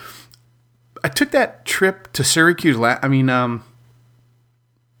steam. I took that trip to Syracuse.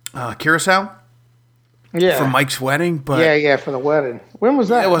 Curacao. Yeah. For Mike's wedding, but yeah, for the wedding. When was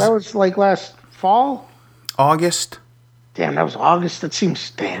that? That was like last fall. August. Damn, that was August. That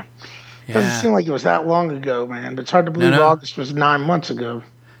seems doesn't seem like it was that long ago, man. But it's hard to believe August was 9 months ago.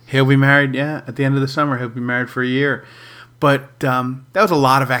 He'll be married, at the end of the summer. He'll be married for a year. But that was a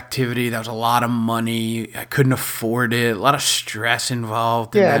lot of activity. That was a lot of money. I couldn't afford it. A lot of stress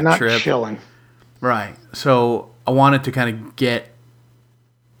involved in that trip. Yeah, not chilling. Right. So I wanted to kind of get,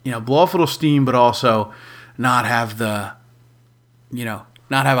 blow off a little steam, but also not have not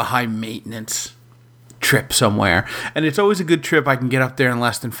have a high maintenance trip somewhere. And it's always a good trip. I can get up there in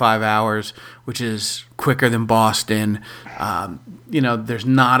less than 5 hours, which is quicker than Boston. There's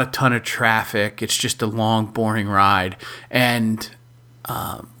not a ton of traffic. It's just a long, boring ride. And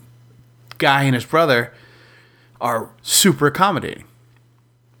Guy and his brother are super accommodating.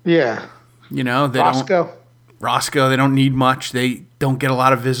 Yeah. Roscoe, they don't need much. They don't get a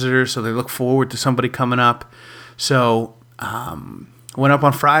lot of visitors, so they look forward to somebody coming up. So, went up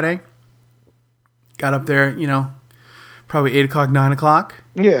on Friday. Got up there, probably 8 o'clock, 9 o'clock.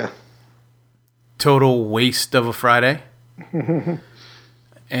 Yeah. Total waste of a Friday.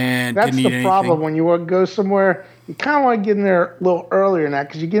 And that's the problem when you want to go somewhere. You kind of want to get in there a little earlier than that,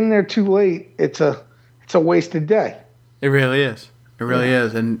 because you get in there too late, it's a wasted day. It really is. It really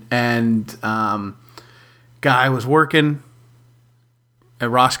is. And Guy was working.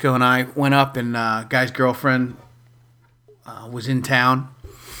 And Roscoe and I went up, and Guy's girlfriend was in town.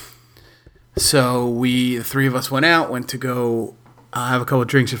 So the three of us went to go have a couple of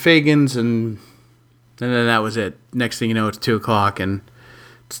drinks at Fagan's, and then that was it. Next thing you know, it's 2 o'clock, and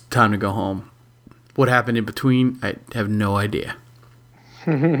it's time to go home. What happened in between, I have no idea.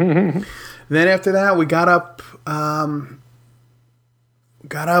 Then after that, we got up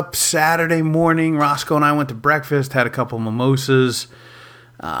Saturday morning. Roscoe and I went to breakfast, had a couple of mimosas,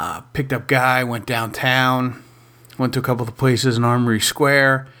 picked up Guy, went downtown, went to a couple of the places in Armory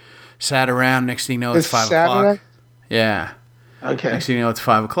Square, sat around. Next thing you know, it's 5 o'clock. Yeah. Okay. Next thing you know, it's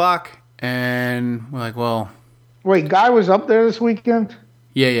 5 o'clock, and we're like, well. Wait, Guy was up there this weekend?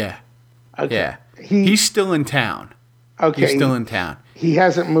 Yeah. Okay. Yeah. He's still in town. Okay. He's still in town. He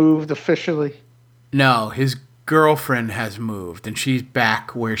hasn't moved officially? No, his girlfriend has moved, and she's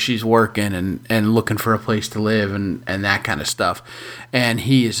back where she's working and looking for a place to live and that kind of stuff. And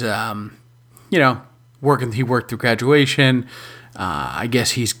he is, working. He worked through graduation. I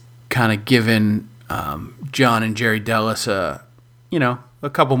guess he's kind of given John and Jerry Dellis a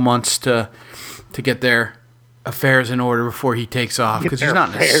couple months to get their affairs in order before he takes off, because he's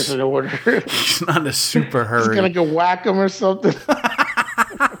not in order. He's not in a super hurry. He's gonna go whack him or something.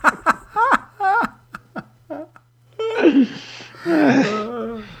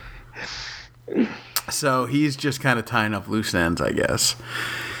 So he's just kind of tying up loose ends, I guess.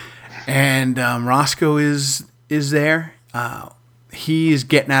 And Roscoe is there. He's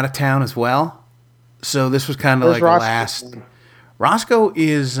getting out of town as well. So this was kind of like the last. Roscoe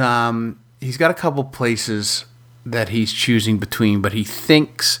is he's got a couple places that he's choosing between, but he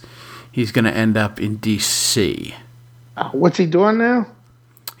thinks he's going to end up in D.C. What's he doing now?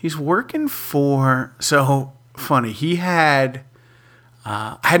 He's working for. So funny. He had.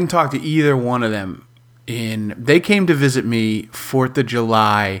 I hadn't talked to either one of them. They came to visit me 4th of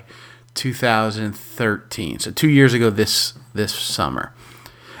July, 2013. So 2 years ago this summer.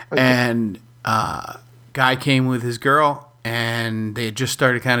 Okay. And Guy came with his girl, and they had just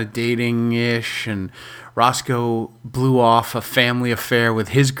started kind of dating-ish, and Roscoe blew off a family affair with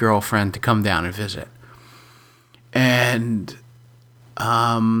his girlfriend to come down and visit. And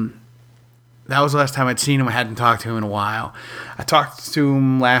that was the last time I'd seen him. I hadn't talked to him in a while. I talked to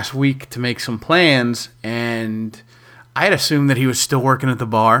him last week to make some plans, and I had assumed that he was still working at the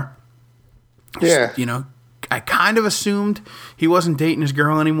bar. Yeah. I kind of assumed he wasn't dating his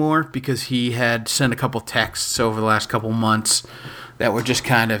girl anymore, because he had sent a couple texts over the last couple months that were just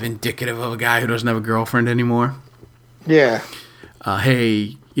kind of indicative of a guy who doesn't have a girlfriend anymore. Yeah.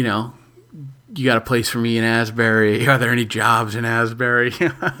 Hey, you got a place for me in Asbury? Are there any jobs in Asbury?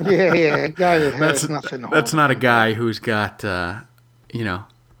 Yeah. Guy that has nothing. That's not a guy who's got,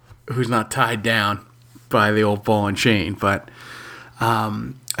 who's not tied down by the old ball and chain. But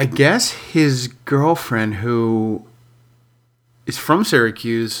I guess his girlfriend, who is from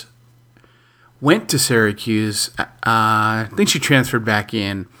Syracuse, went to Syracuse. I think she transferred back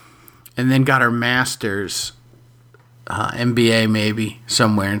in, and then got her master's, MBA maybe,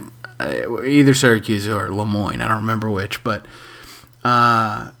 somewhere, either Syracuse or Lemoyne. I don't remember which, but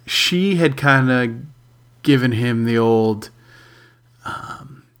she had kind of given him the old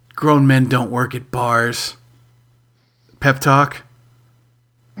grown men don't work at bars pep talk.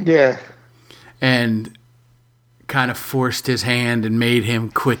 Yeah. And kind of forced his hand and made him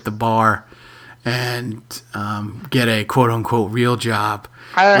quit the bar and get a quote-unquote real job.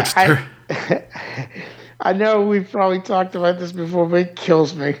 I know we've probably talked about this before, but it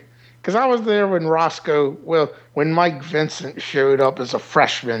kills me. Because I was there when when Mike Vincent showed up as a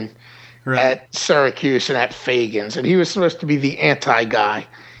freshman at Syracuse and at Fagan's, and he was supposed to be the anti-guy.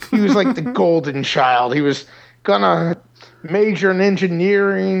 He was like the golden child. He was going to major in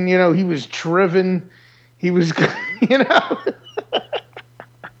engineering. He was driven. He was,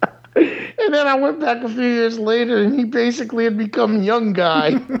 And then then I went back a few years later, and he basically had become young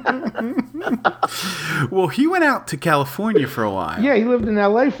guy. Well, he went out to California for a while. Yeah, he lived in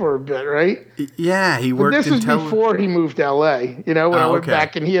L.A. for a bit, right? Yeah, he worked. But this was before he moved to L.A. When I went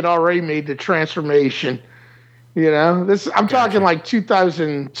back, and he had already made the transformation. I'm talking like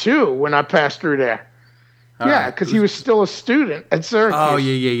 2002 when I passed through there. Because he was still a student at Syracuse. Oh,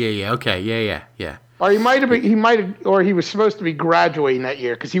 yeah. Okay, yeah. Or he was supposed to be graduating that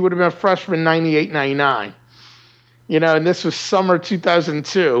year because he would have been a freshman 98, 99. And this was summer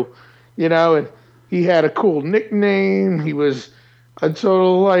 2002. And he had a cool nickname. He was a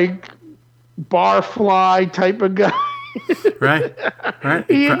total barfly type of guy. Right.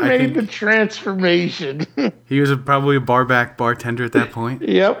 He had made the transformation. He was probably a bartender at that point.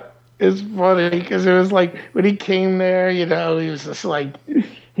 Yep. It's funny because it was like when he came there, he was just like,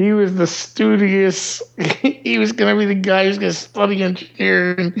 he was the studious, he was going to be the guy who's going to study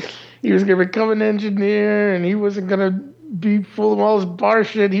engineering. He was going to become an engineer, and he wasn't going to be full of all this bar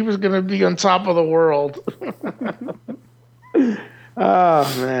shit. He was going to be on top of the world.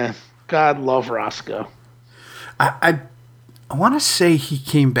 Oh, man. God love Roscoe. I want to say he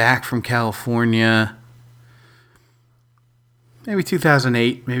came back from California maybe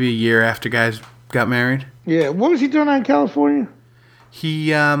 2008, maybe a year after guys got married. Yeah. What was he doing out in California?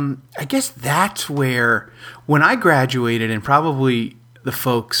 He, I guess that's where, when I graduated, and probably the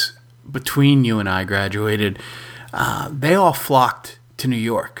folks between you and I graduated, they all flocked to New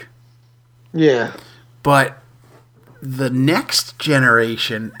York. Yeah. But the next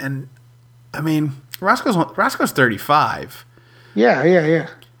generation, and I mean, Roscoe's 35. Yeah.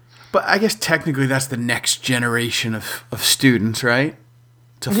 But I guess technically that's the next generation of students, right?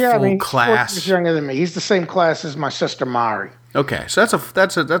 It's a full class. He's younger than me. He's the same class as my sister Mari. Okay, so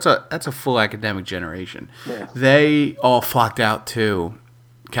that's a full academic generation. Yeah. They all flocked out to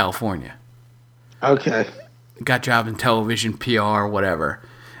California. Okay. Got job in television, PR, whatever,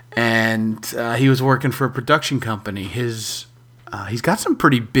 and he was working for a production company. He's got some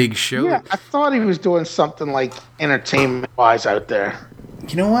pretty big shows. Yeah, I thought he was doing something like entertainment-wise out there.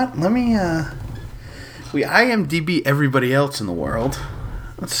 You know what? Let me we IMDb everybody else in the world.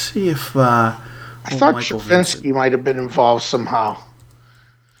 Let's see if I thought Stravinsky might have been involved somehow.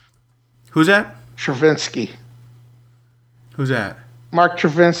 Who's that? Stravinsky. Who's that? Mark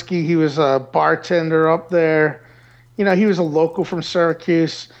Stravinsky. He was a bartender up there. He was a local from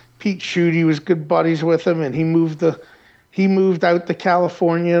Syracuse. Pete Schutte was good buddies with him, and he moved out to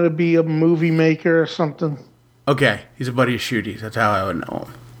California to be a movie maker or something. Okay, he's a buddy of Schuette's. That's how I would know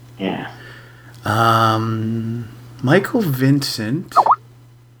him. Yeah. Michael Vincent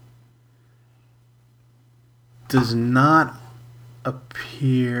does not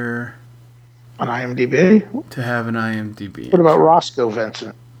appear on IMDb to have an IMDb. What about Roscoe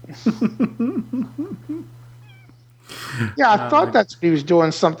Vincent? Yeah, I thought that's what he was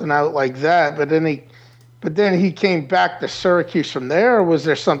doing, something out like that. But then he came back to Syracuse from there, or was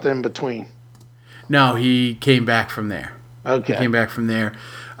there something in between? No, he came back from there. Okay. He came back from there.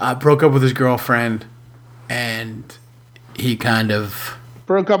 Broke up with his girlfriend, and he kind of...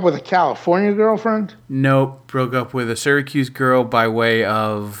 Broke up with a California girlfriend? Nope. Broke up with a Syracuse girl by way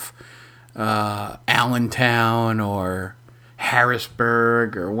of Allentown or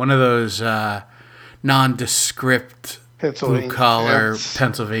Harrisburg or one of those nondescript blue-collar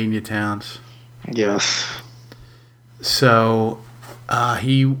Pennsylvania towns. Yes. So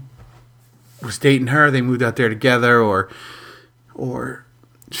he was dating her. They moved out there together, or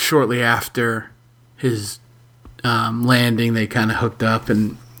shortly after his landing, they kind of hooked up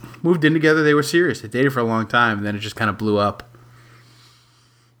and moved in together. They were serious. They dated for a long time, and then it just kind of blew up.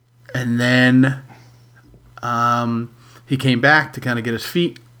 And then he came back to kind of get his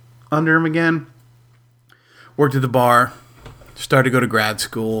feet under him again. Worked at the bar. Started to go to grad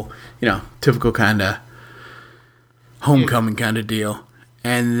school. Typical kind of homecoming kind of deal.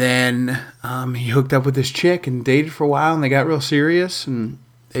 And then he hooked up with this chick and dated for a while, and they got real serious, and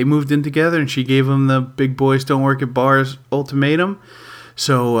they moved in together, and she gave him the big boys don't work at bars ultimatum.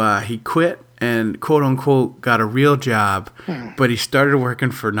 So he quit and, quote-unquote, got a real job, but he started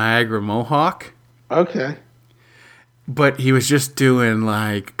working for Niagara Mohawk. Okay. But he was just doing,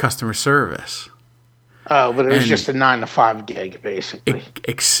 customer service. Oh, but it was just a 9-to-5 gig, basically.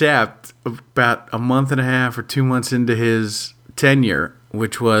 Except about a month and a half or 2 months into his tenure,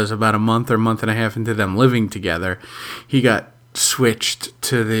 which was about a month or month and a half into them living together, he got switched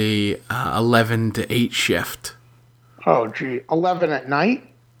to the 11 to 8 shift. Oh, gee. 11 at night?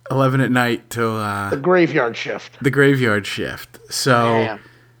 11 at night till... the graveyard shift. The graveyard shift. So Damn.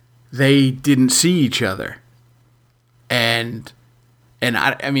 They didn't see each other. And And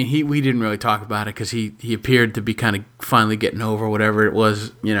I mean, we didn't really talk about it because he appeared to be kind of finally getting over whatever it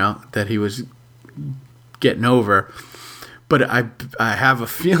was, that he was getting over. But I have a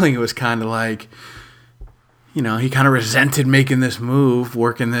feeling it was kind of like, he kind of resented making this move,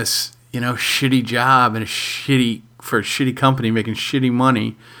 working this, shitty job and for a shitty company, making shitty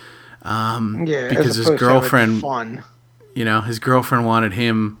money. Because his girlfriend, his girlfriend wanted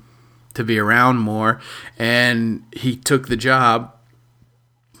him to be around more, and he took the job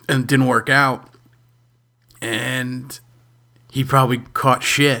and it didn't work out, and he probably caught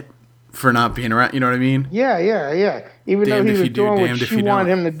shit for not being around. You know what I mean? Yeah. Even though he was doing what she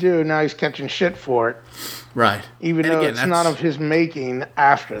wanted him to do, now he's catching shit for it. Right. Even though it's not of his making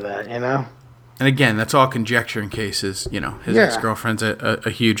after that, And again, that's all conjecture in cases, his ex-girlfriend's a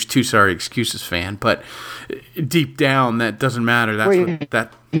huge Two Sorry Excuses fan, but deep down, that doesn't matter.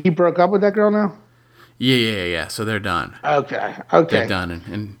 He broke up with that girl now? Yeah. So they're done. Okay. They're done.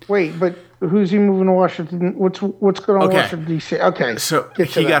 And wait, but who's he moving to Washington? What's going on in Washington, D.C.? Okay. So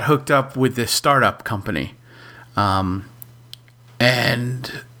he got hooked up with this startup company, and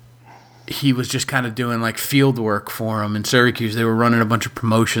he was just kind of doing like field work for them in Syracuse. They were running a bunch of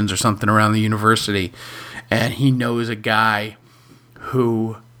promotions or something around the university, and he knows a guy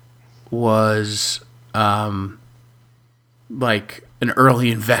who was like an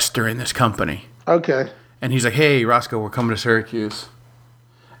early investor in this company. Okay. And he's like, "Hey, Roscoe, we're coming to Syracuse,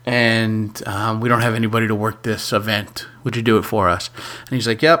 and we don't have anybody to work this event. Would you do it for us?" And he's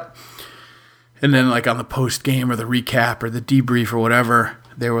like, "Yep." And then like on the post game or the recap or the debrief or whatever,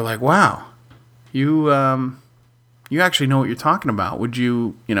 they were like, "Wow, you actually know what you're talking about. Would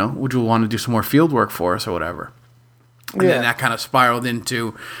you want to do some more field work for us or whatever?" And then that kind of spiraled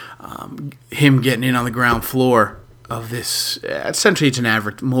into him getting in on the ground floor of this. Essentially, it's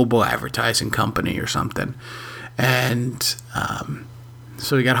an mobile advertising company or something, and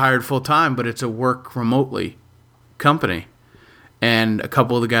so he got hired full time. But it's a work remotely company. And a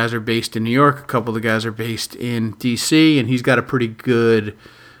couple of the guys are based in New York. A couple of the guys are based in D.C. And he's got a pretty good,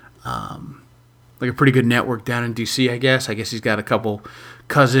 network down in D.C. I guess he's got a couple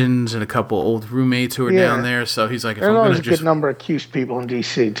cousins and a couple old roommates who are down there. So he's like, there's always a good number of Cuse people in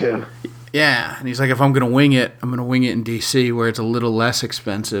D.C. too. Yeah, and he's like, if I'm going to wing it, I'm going to wing it in D.C. where it's a little less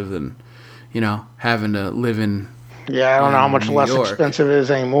expensive than, having to live in. Yeah, I don't know how much less expensive it is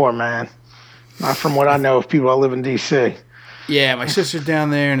anymore, man. Not from what I know of people that live in D.C. Yeah, my sister's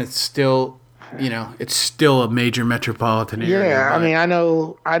down there, and it's still, it's still a major metropolitan area. Yeah, I mean, I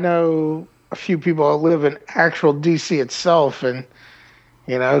know a few people that live in actual D.C. itself, and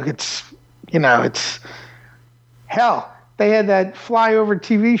it's hell. They had that flyover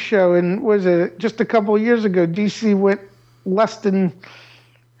TV show, and was it just a couple of years ago? D.C. went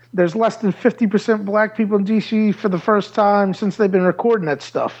there's less than 50% black people in D.C. for the first time since they've been recording that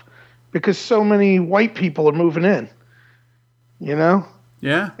stuff, because so many white people are moving in.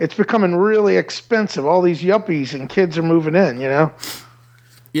 Yeah. It's becoming really expensive. All these yuppies and kids are moving in.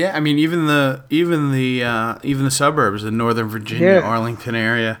 Yeah, I mean, even the suburbs, the Northern Virginia, Arlington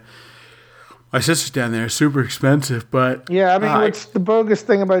area. My sister's down there, super expensive, but yeah, I mean, what's the bogus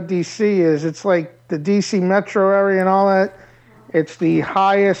thing about DC is it's like the DC metro area and all that. It's the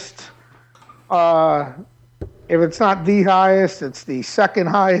highest. If it's not the highest, it's the second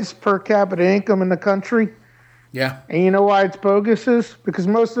highest per capita income in the country. Yeah. And you know why it's bogus is? Because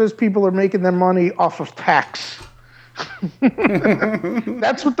most of those people are making their money off of tax.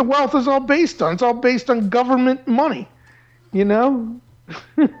 That's what the wealth is all based on. It's all based on government money,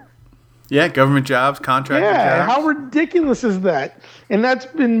 Yeah, government jobs, contractor jobs. Yeah, how ridiculous is that? And that's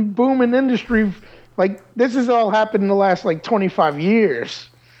been booming industry. Like, this has all happened in the last, 25 years,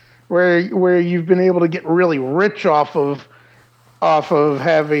 where you've been able to get really rich off of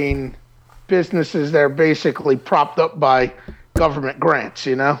having businesses that are basically propped up by government grants,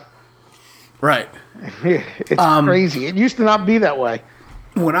 Right. It's crazy. It used to not be that way.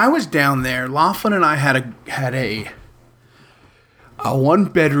 When I was down there, Laughlin and I had a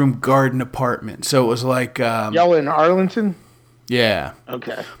one-bedroom garden apartment. So it was like... Y'all in Arlington? Yeah.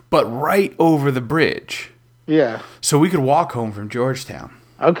 Okay. But right over the bridge. Yeah. So we could walk home from Georgetown.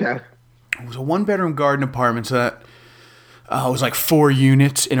 Okay. It was a one-bedroom garden apartment, so that it was like 4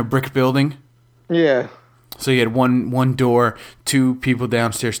 units in a brick building. Yeah. So you had one door, 2 people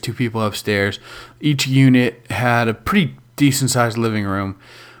downstairs, 2 people upstairs. Each unit had a pretty decent-sized living room,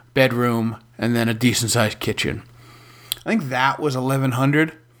 bedroom, and then a decent-sized kitchen. I think that was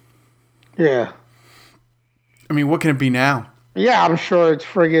 $1,100. Yeah. I mean, what can it be now? Yeah, I'm sure it's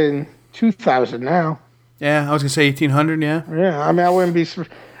friggin' $2,000 now. Yeah, I was gonna say $1,800. Yeah. Yeah, I mean, I wouldn't be.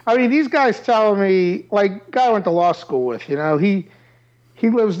 I mean, these guys telling me, guy I went to law school with, he he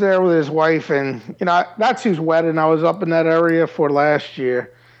lives there with his wife, and that's whose wedding I was up in that area for last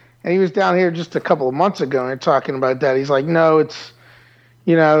year. And he was down here just a couple of months ago, and they're talking about that. He's like, no, it's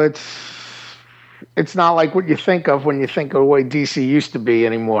not like what you think of when you think of the way DC used to be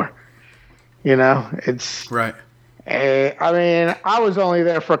anymore. It's right. I mean, I was only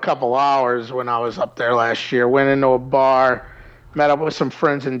there for a couple hours when I was up there last year. Went into a bar, met up with some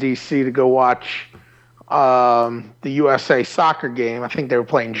friends in DC to go watch the USA soccer game. I think they were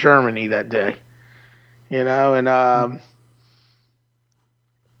playing Germany that day. I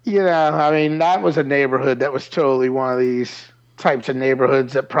mean, that was a neighborhood that was totally one of these types of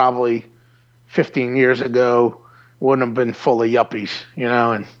neighborhoods that probably 15 years ago wouldn't have been full of yuppies,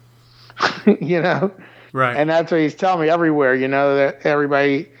 and right. And that's what he's telling me everywhere, that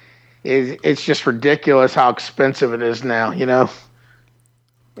everybody it's just ridiculous how expensive it is now,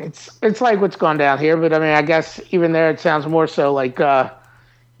 It's like what's gone down here, but I mean, I guess even there it sounds more so like, like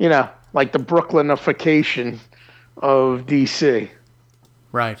the Brooklynification of DC.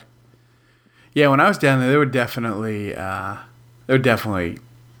 Right. Yeah, when I was down there were definitely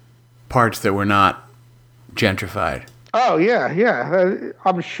parts that were not gentrified. Oh yeah.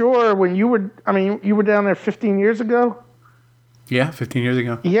 I'm sure when you were down there 15 years ago? Yeah, 15 years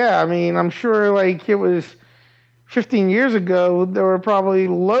ago. Yeah, I mean, I'm sure like it was 15 years ago, there were probably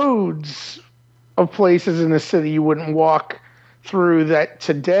loads of places in the city you wouldn't walk through that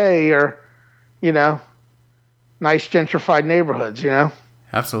today are, nice gentrified neighborhoods,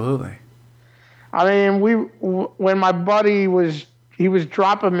 Absolutely. I mean, when my buddy was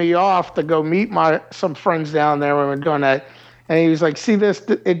dropping me off to go meet some friends down there when we were doing that, and he was like, see this,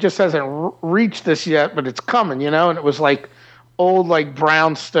 it just hasn't reached this yet, but it's coming, and it was like old, like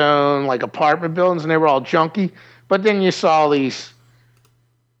brownstone, like apartment buildings, and they were all junky. But then you saw these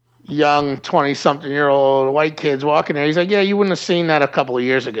young 20-something-year-old white kids walking there. He's like, yeah, you wouldn't have seen that a couple of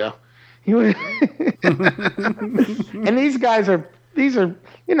years ago. And these guys are,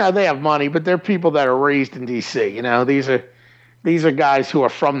 they have money, but they're people that are raised in D.C., These are guys who are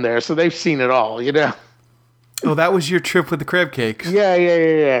from there, so they've seen it all, Oh, that was your trip with the crab cakes.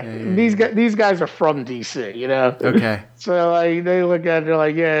 Yeah. These guys are from D.C., Okay. So like they look at it, they're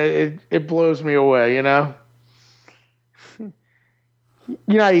like, yeah, it blows me away,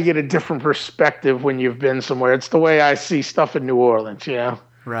 how you get a different perspective when you've been somewhere. It's the way I see stuff in New Orleans,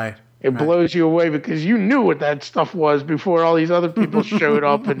 Right. It blows you away because you knew what that stuff was before all these other people showed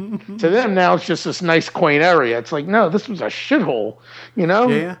up. And to them now it's just this nice, quaint area. It's like, no, this was a shithole,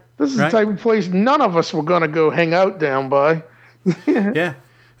 Yeah. This is the type of place none of us were going to go hang out down by. Yeah.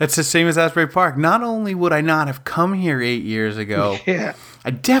 That's the same as Asbury Park. Not only would I not have come here 8 years ago, I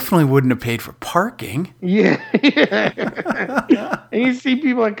definitely wouldn't have paid for parking. Yeah. And you see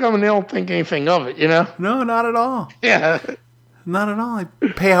people that come and they don't think anything of it, No, not at all. Yeah. Not at all. I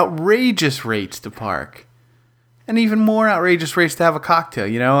pay outrageous rates to park. And even more outrageous rates to have a cocktail,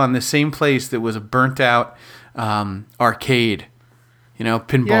 on the same place that was a burnt-out arcade,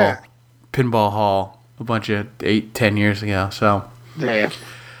 pinball hall a bunch of 8-10 years ago. So, yeah.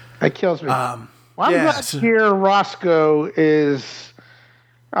 That kills me. I'm glad to hear Roscoe is...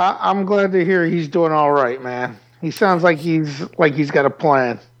 I'm glad to hear he's doing all right, man. He sounds like he's got a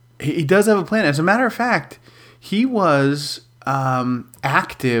plan. He does have a plan. As a matter of fact, he was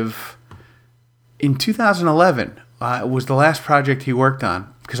active in 2011. Was the last project he worked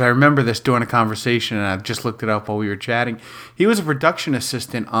on, because I remember this during a conversation, and I just looked it up while we were chatting. He was a production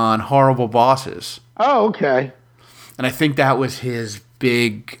assistant on Horrible Bosses. Oh, okay. And I think that was his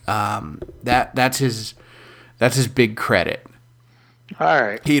big that's his big credit. All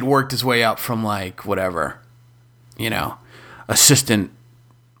right. He had worked his way up from like whatever, assistant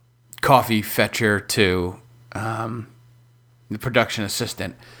coffee fetcher to the production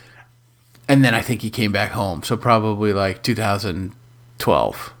assistant. And then I think he came back home. So probably like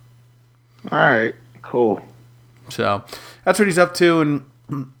 2012. All right. Cool. So that's what he's up to. And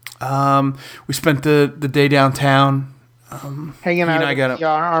we spent the day downtown. Hanging out at the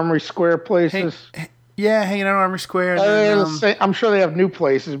Armory Square places. Hanging out at Armory Square. I'm sure they have new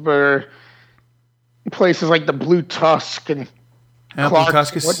places, but places like the Blue Tusk and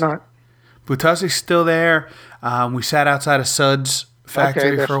Clark's and whatnot. Blue Tusk is still there. We sat outside of Suds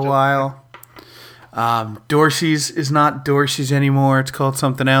Factory for a while. Dorsey's is not Dorsey's anymore. It's called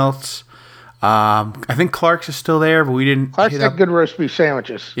something else. I think Clark's is still there, but we didn't. Clark's had good roast beef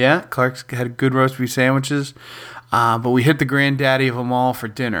sandwiches. Yeah, Clark's had good roast beef sandwiches. But we hit the granddaddy of them all for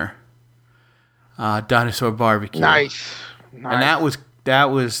dinner. Dinosaur barbecue. Nice. And that was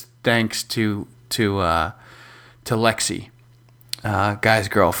thanks to Lexi, Guy's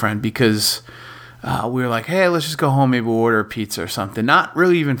girlfriend, because we were like, hey, let's just go home, maybe we'll order a pizza or something. Not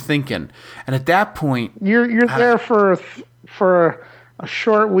really even thinking. And at that point, you're there for a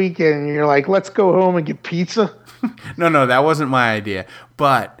short weekend. And you're like, let's go home and get pizza. No, that wasn't my idea.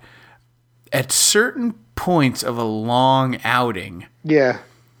 But at certain points of a long outing,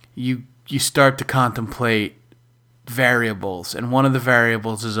 you start to contemplate variables, and one of the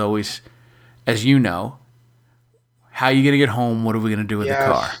variables is always, as you know, how are you going to get home? What are we going to do with the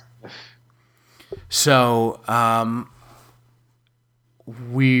car? So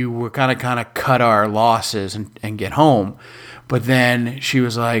we were kind of cut our losses and get home. But then she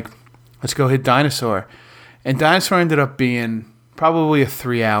was like, let's go hit Dinosaur. And Dinosaur ended up being probably a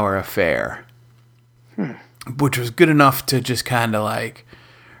 3-hour affair, which was good enough to just kind of like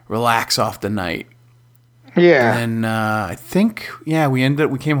relax off the night. Yeah. And I think,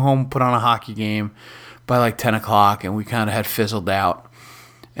 we came home, put on a hockey game by like 10 o'clock, and we kind of had fizzled out.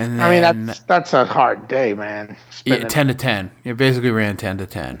 And then, I mean, that's a hard day, man. Yeah, 10 to 10. It basically ran 10 to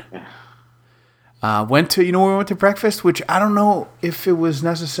 10. Yeah. We went to breakfast, which I don't know if it was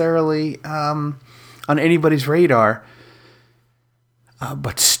necessarily on anybody's radar,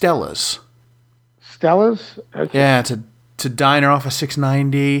 but Stella's. Stella's? Okay. Yeah, it's a diner off of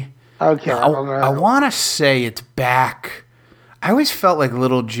 690. Okay. I want to say it's back. I always felt like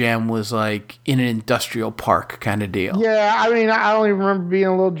Little Gem was like in an industrial park kind of deal. Yeah, I mean, I don't even remember being in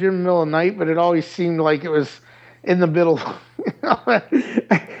a Little Gym in the middle of the night, but it always seemed like it was in the middle.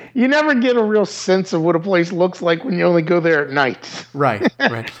 You never get a real sense of what a place looks like when you only go there at night. Right.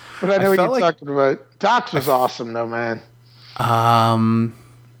 But I know what you're talking about. Doc's was awesome, though, man.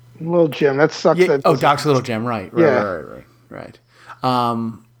 Little Gym, that sucks. Yeah, Doc's Little Gym, right.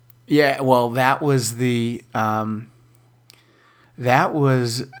 Yeah, well, that was the what's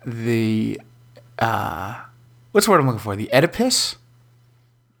the word I'm looking for? The Oedipus?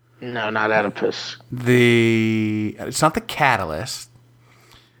 No, not Oedipus. It's not the catalyst.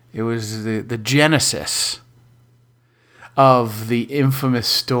 It was the genesis of the infamous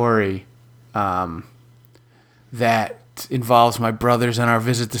story that involves my brothers and our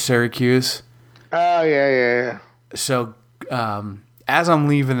visit to Syracuse. Oh, yeah. So, as I'm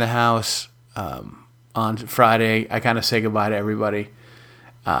leaving the house on Friday, I kind of say goodbye to everybody.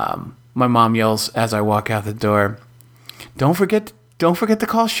 My mom yells as I walk out the door, "Don't forget to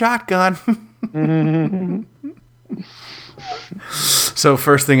call shotgun." So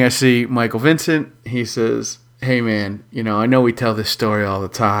first thing I see, Michael Vincent. He says, "Hey man, I know we tell this story all the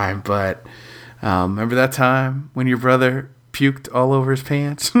time, but remember that time when your brother puked all over his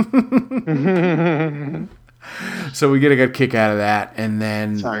pants?" So we get a good kick out of that, and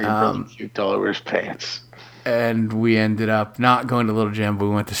then sorry, your brother puked all over his pants. And we ended up not going to Little Gym, but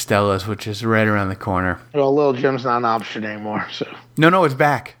we went to Stella's, which is right around the corner. Well, Little Gym's not an option anymore, so. No, it's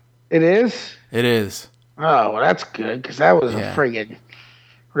back. It is? It is. Oh, well, that's good, because that was a friggin'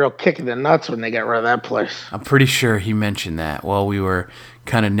 real kick in the nuts when they got rid of that place. I'm pretty sure he mentioned that while we were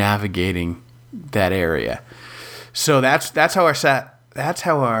kind of navigating that area. So that's how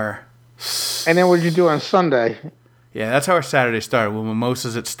our. And then what did you do on Sunday? Yeah, that's how our Saturday started, with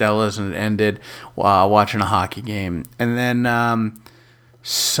mimosas at Stella's, and it ended while watching a hockey game. And then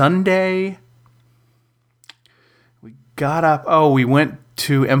Sunday, we got up. Oh, we went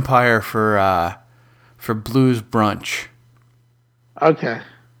to Empire for blues brunch. Okay.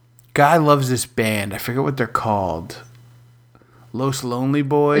 Guy loves this band. I forget what they're called. Los Lonely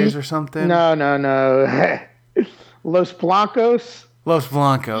Boys or something? No. Los Blancos? Los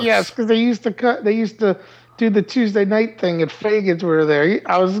Blancos. Yes, because they used to do the Tuesday night thing at Fagan's. We were there.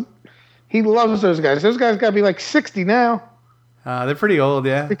 He loves those guys. Those guys got to be like 60 now. They're pretty old,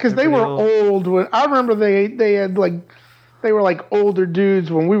 yeah. Because they were old when I remember they had they were like older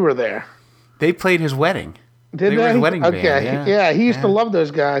dudes when we were there. They played his wedding. Did they? Were his wedding okay. band, yeah. He used to love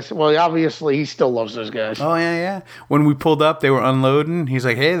those guys. Well, obviously he still loves those guys. Oh yeah. When we pulled up, they were unloading. He's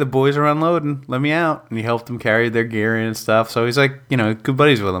like, "Hey, the boys are unloading. Let me out." And he helped them carry their gear in and stuff. So he's like, good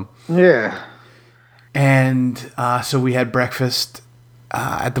buddies with them. Yeah. And so we had breakfast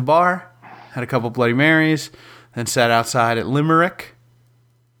at the bar, had a couple Bloody Marys, then sat outside at Limerick,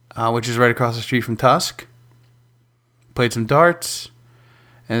 which is right across the street from Tusk. Played some darts,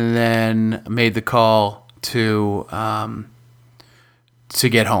 and then made the call to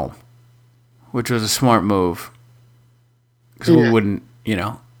get home, which was a smart move, because we wouldn't,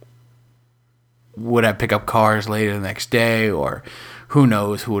 would I pick up cars later the next day, or who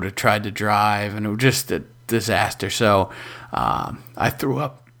knows who would have tried to drive, and it was just a disaster. So I threw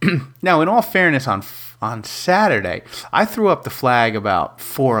up. Now, in all fairness, on Saturday, I threw up the flag about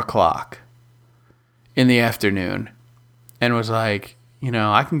 4:00 in the afternoon, and was like,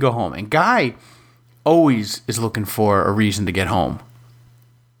 I can go home. And Guy always is looking for a reason to get home.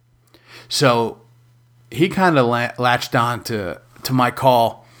 So he kind of latched on to my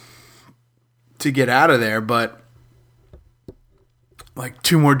call to get out of there, but like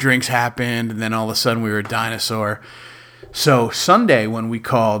 2 more drinks happened, and then all of a sudden we were a dinosaur. So Sunday when we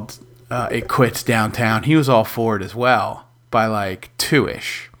called it quits downtown, he was all for it as well by like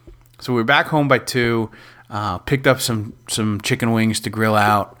 2-ish. So we were back home by 2, picked up some chicken wings to grill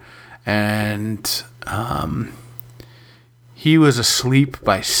out, and he was asleep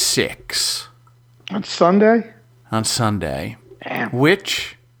by 6. On Sunday? On Sunday. Damn.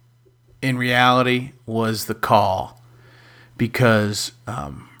 Which, in reality, was the call. Because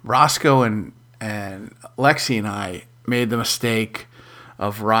Roscoe and Lexi and I made the mistake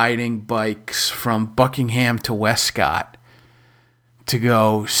of riding bikes from Buckingham to Westcott to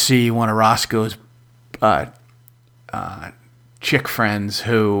go see one of Roscoe's chick friends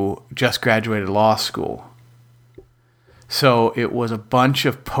who just graduated law school. So it was a bunch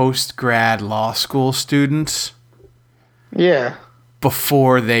of post-grad law school students. Yeah.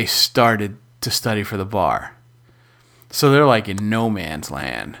 Before they started to study for the bar. So they're like in no man's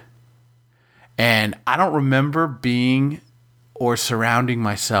land. And I don't remember being or surrounding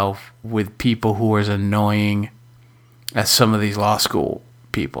myself with people who were as annoying as some of these law school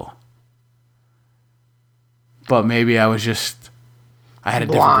people. But maybe I had a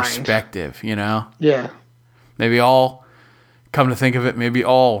different perspective, you know? Yeah. Come to think of it, maybe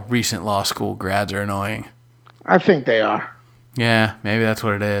all recent law school grads are annoying. I think they are. Yeah, maybe that's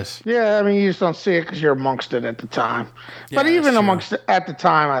what it is. Yeah, I mean, you just don't see it because you're amongst it at the time. Yeah, but even amongst it at the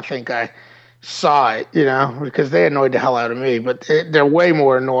time, I think I saw it, you know, because they annoyed the hell out of me. But they're way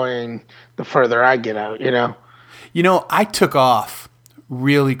more annoying the further I get out, you know? You know, I took off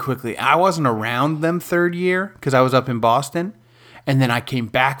really quickly. I wasn't around them third year because I was up in Boston. And then I came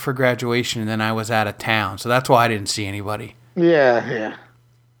back for graduation, and then I was out of town. So that's why I didn't see anybody. Yeah.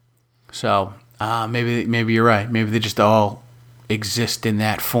 So maybe you're right. Maybe they just all exist in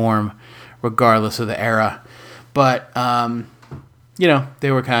that form, regardless of the era. But you know,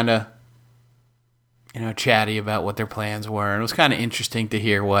 they were kind of chatty about what their plans were, and it was kind of interesting to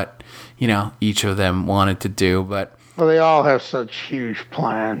hear what each of them wanted to do. But well, they all have such huge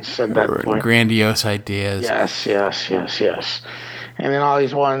plans at that point, grandiose ideas. Yes. And then all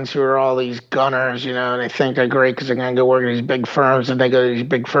these ones who are all these gunners, and they think they're great because they're going to go work at these big firms. And they go to these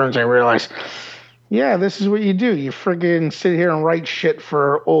big firms, they realize, yeah, this is what you do. You friggin' sit here and write shit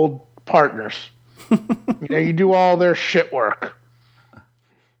for old partners. You do all their shit work.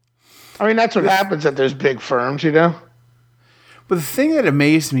 I mean, that's what happens at those big firms, But the thing that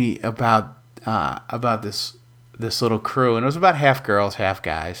amazed me about this little crew, and it was about half girls, half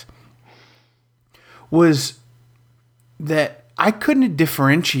guys, was that I couldn't have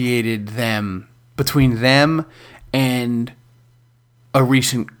differentiated them between them and a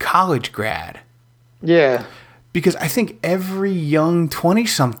recent college grad. Yeah. Because I think every young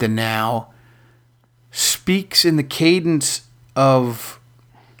 20-something now speaks in the cadence of,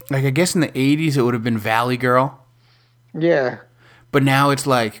 like, I guess in the 80s it would have been Valley Girl. Yeah. But now it's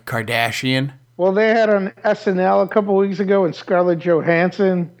like Kardashian. Well, they had on SNL a couple weeks ago and Scarlett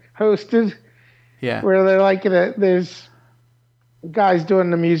Johansson hosted. Yeah. Where they're like, there's guys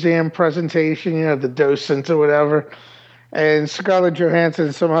doing the museum presentation, the docents or whatever. And Scarlett Johansson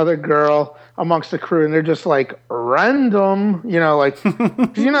and some other girl amongst the crew, and they're just like random,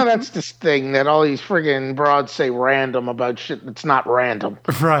 that's this thing that all these friggin' broads say random about shit that's not random.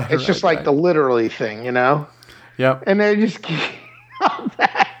 Right. It's just like the literally thing, Yep. And they just keep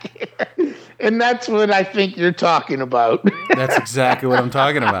back. And that's what I think you're talking about. That's exactly what I'm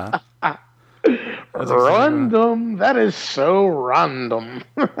talking about. Random. That is so random.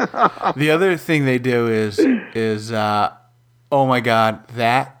 The other thing they do is oh my God,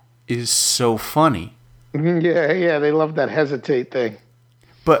 that is so funny. Yeah, they love that hesitate thing.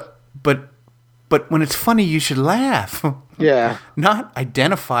 But when it's funny, you should laugh. Yeah. Not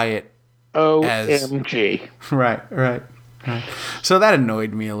identify it OMG. Right. So that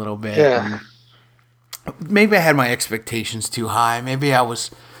annoyed me a little bit. Yeah. Maybe I had my expectations too high. Maybe I was,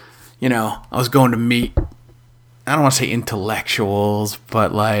 I was going to meet, I don't want to say intellectuals,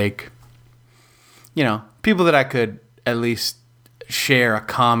 but like, people that I could at least share a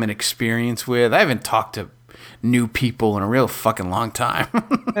common experience with. I haven't talked to new people in a real fucking long time.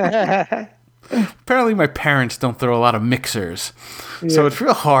 Apparently my parents don't throw a lot of mixers. Yeah. So it's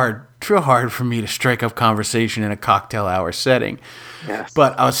real hard for me to strike up conversation in a cocktail hour setting. Yes.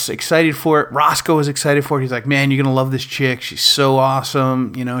 But I was excited for it. Roscoe was excited for it. He's like, man, you're going to love this chick. She's so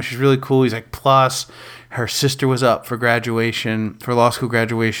awesome. She's really cool. He's like, plus her sister was up for graduation, for law school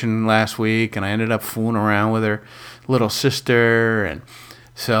graduation last week, and I ended up fooling around with her little sister, and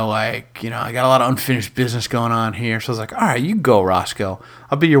so, like, you know, I got a lot of unfinished business going on here. So I was like, all right, you go, Roscoe.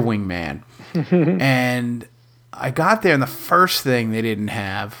 I'll be your wingman. And I got there, and the first thing they didn't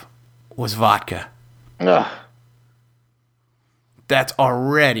have was vodka. Ugh. That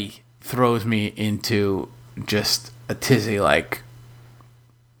already throws me into just a tizzy, like,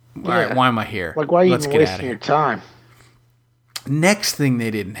 all right, why am I here? Like, why are you even wasting your time? Next thing they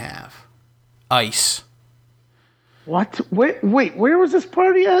didn't have, ice. What? Wait, where was this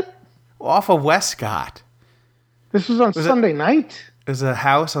party at? Off of Westcott. This was on Sunday night? It was a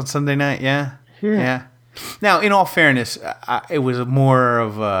house on Sunday night, yeah. Now, in all fairness, it was more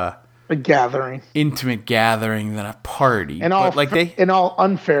of a gathering. Intimate gathering than a party. In all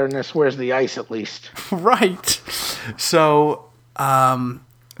unfairness, where's the ice at least? Right. So,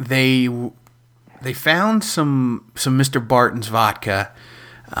 they found some Mr. Barton's vodka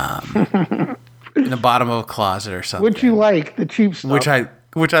in the bottom of a closet or something. Which you like, the cheap stuff.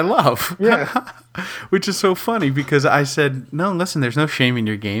 Which I love. Yeah. Which is so funny because I said, no, listen, there's no shame in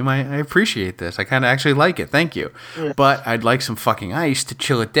your game. I appreciate this. I kind of actually like it. Thank you. Yeah. But I'd like some fucking ice to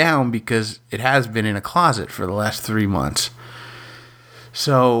chill it down because it has been in a closet for the last 3 months.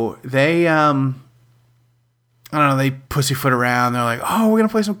 So they, I don't know, they pussyfoot around. They're like, oh, we're going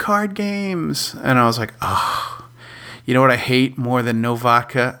to play some card games. And I was like, oh, you know what I hate more than no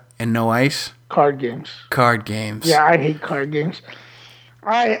vodka and no ice? Card games. Card games. Yeah, I hate card games.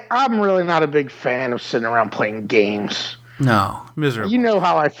 I'm really not a big fan of sitting around playing games. No, miserable. You know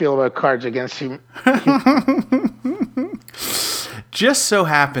how I feel about Cards Against Humanity. Just so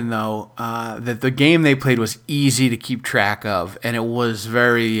happened, though, that the game they played was easy to keep track of, and it was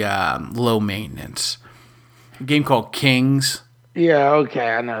very low maintenance. A game called Kings. Yeah, okay,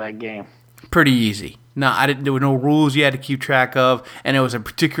 I know that game. Pretty easy. No, there were no rules you had to keep track of, and it was a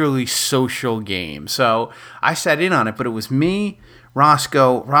particularly social game. So I sat in on it, but it was me,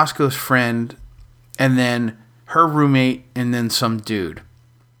 Roscoe's friend, and then her roommate, and then some dude.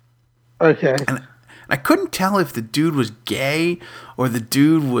 Okay. And I couldn't tell if the dude was gay or the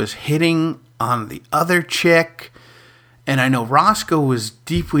dude was hitting on the other chick. And I know Roscoe was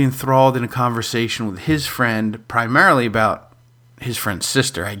deeply enthralled in a conversation with his friend, primarily about his friend's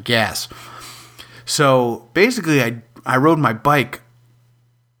sister, I guess. So basically, I rode my bike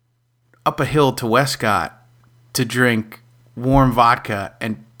up a hill to Westcott to drink warm vodka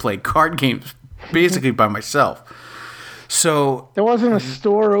and play card games basically by myself. So there wasn't a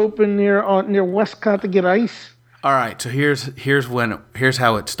store open near Westcott to get ice. All right, so here's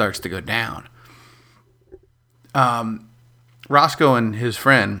how it starts to go down. Roscoe and his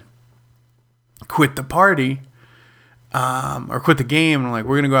friend quit the party, or quit the game, and I'm like,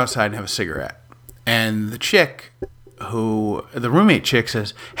 we're gonna go outside and have a cigarette. And the roommate chick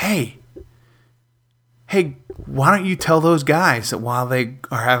says, hey, why don't you tell those guys that while they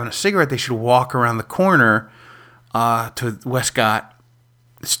are having a cigarette, they should walk around the corner to Westcott.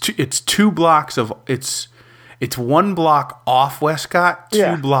 It's 2 blocks of it's 1 block off Westcott,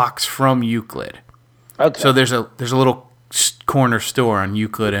 2 blocks from Euclid. Okay. So there's a little corner store on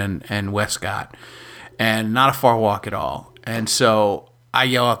Euclid and Westcott, and not a far walk at all. And so I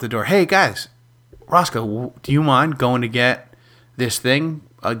yell out the door, hey guys, Roscoe, do you mind going to get this thing,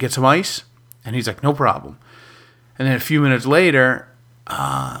 get some ice? And he's like, no problem. And then a few minutes later,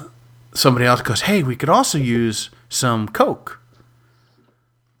 somebody else goes, hey, we could also use some Coke.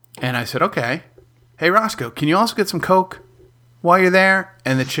 And I said, okay. Hey, Roscoe, can you also get some Coke while you're there?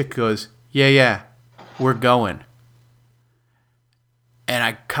 And the chick goes, yeah, we're going. And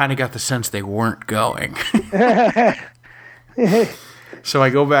I kind of got the sense they weren't going. So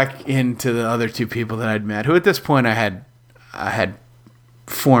I go back into the other 2 people that I'd met, who at this point I had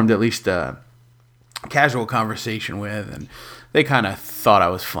formed at least a casual conversation with, and they kind of thought I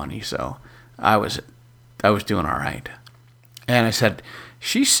was funny, so I was doing all right. And I said,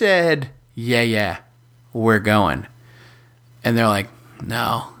 she said, yeah, we're going. And they're like,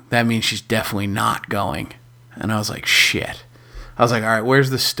 no, that means she's definitely not going. And I was like, shit. I was like, all right, where's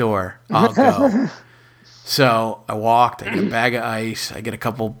the store? I'll go. So I walked, I get a bag of ice, I get a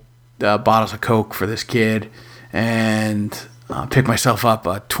couple bottles of Coke for this kid, and pick myself up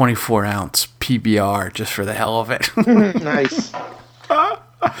a 24-ounce PBR just for the hell of it. Nice.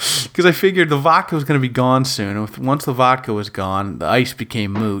 Because I figured the vodka was going to be gone soon. Once the vodka was gone, the ice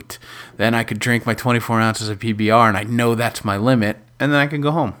became moot. Then I could drink my 24 ounces of PBR, and I know that's my limit, and then I can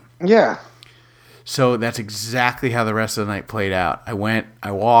go home. Yeah. So that's exactly how the rest of the night played out. I went, I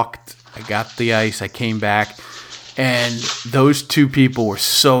walked, I got the ice, I came back, And those two people were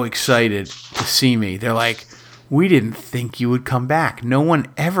so excited to see me. They're like, we didn't think you would come back. No one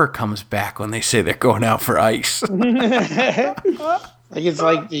ever comes back when they say they're going out for ice. It's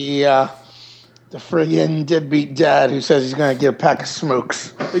like the friggin' deadbeat dad who says he's going to get a pack of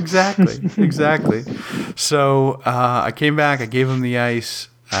smokes. Exactly. So I came back. I gave him the ice.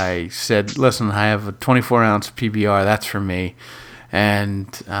 I said, listen, I have a 24-ounce PBR. That's for me.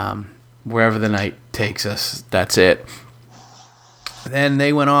 And wherever the night takes us, that's it. Then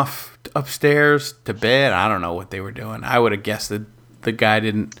they went off upstairs to bed. I don't know what they were doing. I would have guessed that the guy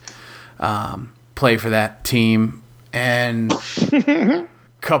didn't play for that team. And a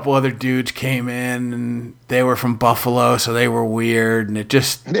couple other dudes came in, and they were from Buffalo, so they were weird. And it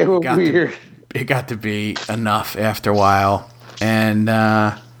got to be enough after a while. And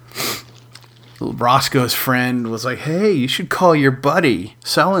Roscoe's friend was like, hey, you should call your buddy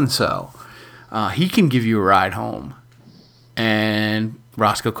so-and-so. He can give you a ride home. And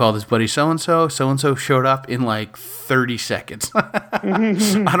Roscoe called his buddy so-and-so. So-and-so showed up in like 30 seconds.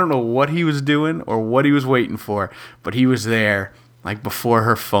 I don't know what he was doing or what he was waiting for, but he was there like before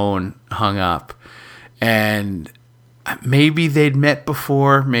her phone hung up. And maybe they'd met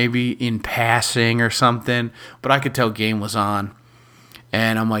before, maybe in passing or something, but I could tell game was on.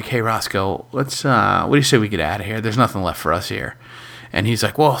 And I'm like, hey, Roscoe, let's, what do you say we get out of here? There's nothing left for us here. And he's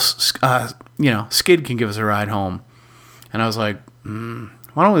like, well, Skid can give us a ride home. And I was like,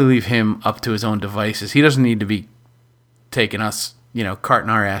 why don't we leave him up to his own devices? He doesn't need to be taking us, carting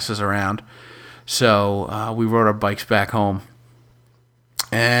our asses around. So we rode our bikes back home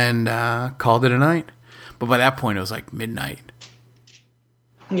and called it a night. But by that point, it was like midnight.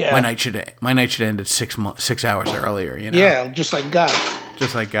 Yeah, my night should end at 6 hours earlier. Yeah, just like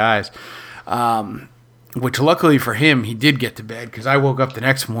guys. Which luckily for him, he did get to bed, because I woke up the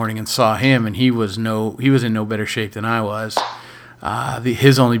next morning and saw him, and he was in no better shape than I was.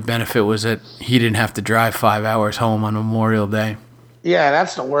 His only benefit was that he didn't have to drive 5 hours home on Memorial Day. Yeah,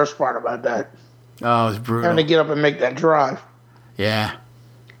 that's the worst part about that. Oh, it was brutal. Having to get up and make that drive. Yeah,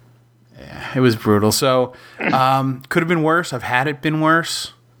 it was brutal. So, could have been worse. I've had it been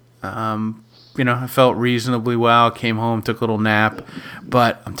worse. I felt reasonably well. Came home, took a little nap.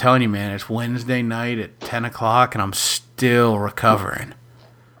 But I'm telling you, man, it's Wednesday night at 10 o'clock, and I'm still recovering.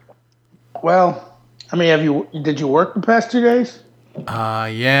 Well, did you work the past 2 days?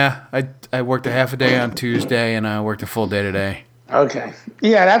 Yeah. I worked a half a day on Tuesday, and I worked a full day today. Okay.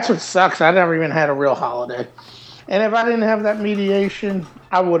 Yeah, that's what sucks. I never even had a real holiday. And if I didn't have that mediation,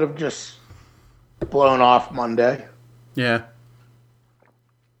 I would have just blown off Monday. Yeah.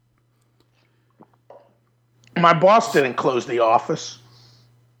 My boss didn't close the office.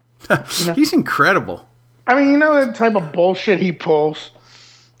 He's incredible. The type of bullshit he pulls.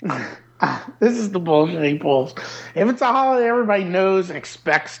 This is the bullshit he pulls. If it's a holiday everybody knows and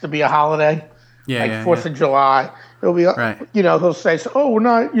expects to be a holiday, like 4th of July, it'll be, right. He'll say, we're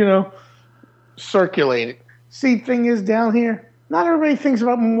not, circulating. See, thing is down here, not everybody thinks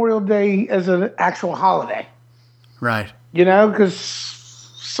about Memorial Day as an actual holiday. Right. Because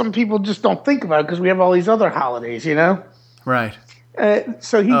some people just don't think about it because we have all these other holidays, Right.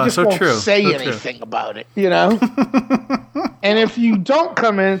 So he just won't say anything about it, And if you don't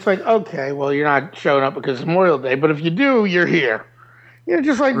come in, it's like, okay, well, you're not showing up because it's Memorial Day. But if you do, you're here.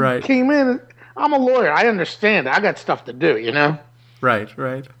 Just like right. Came in. I'm a lawyer. I understand. I got stuff to do, Right.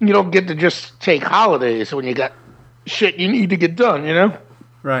 You don't get to just take holidays when you got shit you need to get done,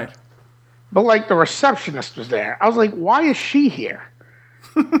 Right. But like the receptionist was there. I was like, why is she here?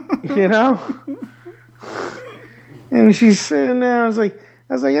 And she's sitting there. I was like,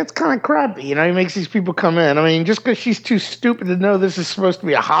 that's kind of crappy. He makes these people come in. Just because she's too stupid to know this is supposed to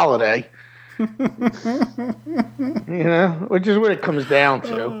be a holiday. Which is what it comes down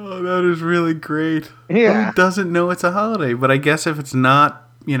to. Oh, that is really great. Yeah. Who doesn't know it's a holiday? But I guess if it's not,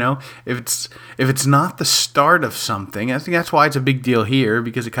 if it's not the start of something, I think that's why it's a big deal here,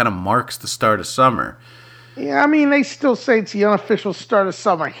 because it kind of marks the start of summer. Yeah, they still say it's the unofficial start of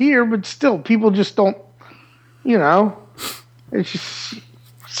summer here, but still, people just don't, it's just,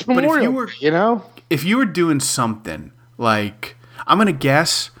 it's Memorial, If you were doing something like, I'm going to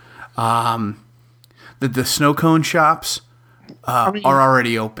guess that the snow cone shops are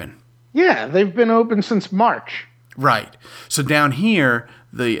already open. Yeah, they've been open since March. Right. So down here,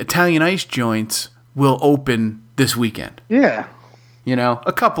 the Italian ice joints will open this weekend. Yeah.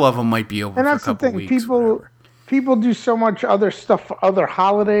 A couple of them might be open for a couple of weeks. People do so much other stuff for other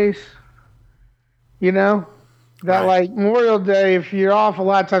holidays, that right. Like Memorial Day, if you're off, a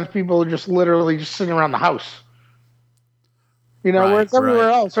lot of times people are just literally just sitting around the house. You know, Right, whereas everywhere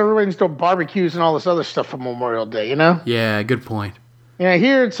right. else, everybody's doing barbecues and all this other stuff for Memorial Day, you know? Yeah, good point. Yeah,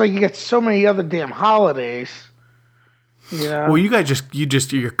 here it's like you get so many other damn holidays. You know? Well, you guys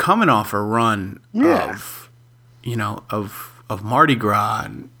you're coming off a run Yeah. of Mardi Gras.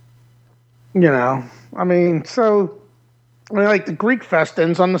 And, You know, I mean, like the Greek Fest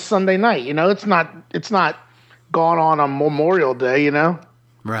ends on the Sunday night. You know, it's not going on Memorial Day. You know,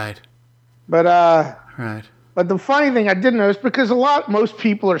 right. But Right. But the funny thing I did notice, because most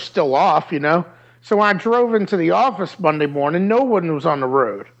people are still off. You know, so when I drove into the office Monday morning, no one was on the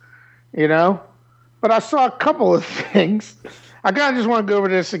road. You know, but I saw a couple of things. I kind of just want to go over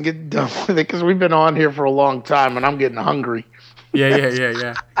this and get done with it because we've been on here for a long time and I'm getting hungry.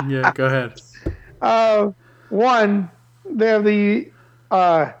 Yeah. Yeah, go ahead. One, they have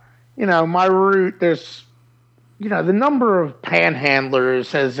my route, there's, the number of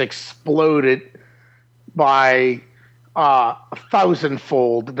panhandlers has exploded by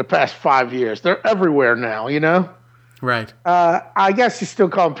 1,000-fold in the past 5 years. They're everywhere now, you know? Right. I guess you still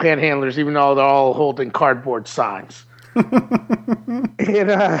call them panhandlers, even though they're all holding cardboard signs. And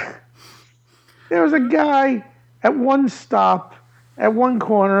there was a guy at one stop, at one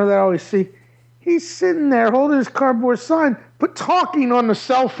corner that I always see. He's sitting there holding his cardboard sign, but talking on the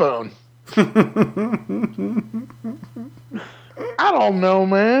cell phone. I don't know,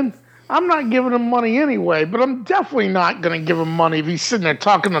 man. I'm not giving him money anyway, but I'm definitely not going to give him money if he's sitting there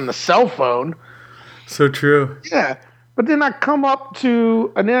talking on the cell phone. So true. Yeah. But then I come up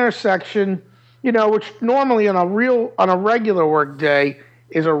to an intersection, which normally on a regular work day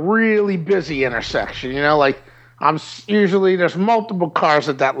is a really busy intersection. Like usually there's multiple cars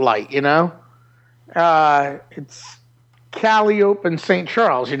at that light. It's Calliope and St.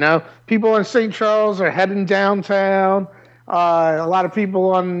 Charles. People in St. Charles are heading downtown. A lot of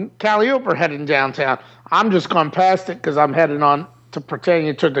people on Calliope are heading downtown. I'm just going past it because I'm heading on to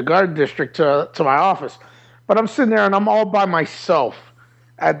pertaining to the Garden District to my office. But I'm sitting there and I'm all by myself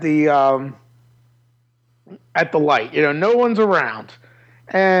at the light. No one's around.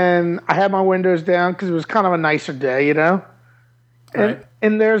 And I had my windows down because it was kind of a nicer day, Right.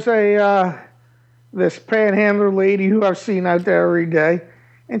 And there's this panhandler lady who I've seen out there every day.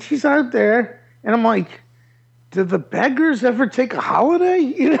 And she's out there. And I'm like, do the beggars ever take a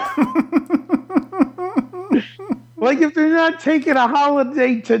holiday? Like if they're not taking a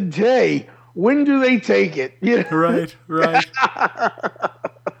holiday today, when do they take it? Right.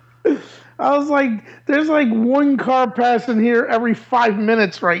 I was like, there's like one car passing here every 5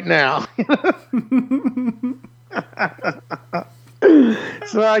 minutes right now.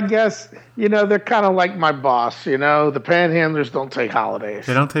 So I guess, they're kind of like my boss, the panhandlers don't take holidays.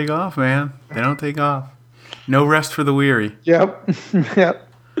 They don't take off, man. They don't take off. No rest for the weary. Yep.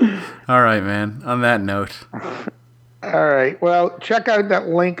 All right, man. On that note. All right. Well, check out that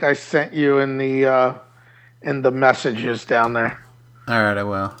link I sent you in the messages down there. All right, I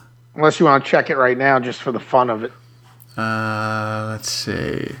will. Unless you want to check it right now just for the fun of it. Let's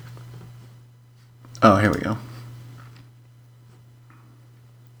see. Oh, here we go.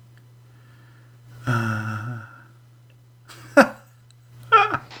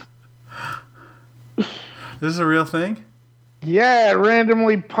 This is a real thing? Yeah, it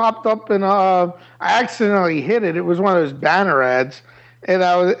randomly popped up and I accidentally hit it. It was one of those banner ads. And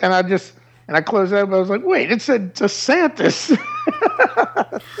I closed it up. I was like, wait, it said DeSantis.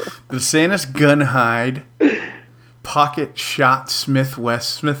 DeSantis gun hide, pocket shot Smith &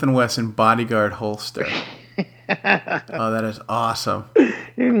 Wesson bodyguard holster. Oh, that is awesome.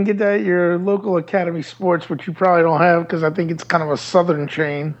 You can get that at your local Academy Sports, which you probably don't have because I think it's kind of a southern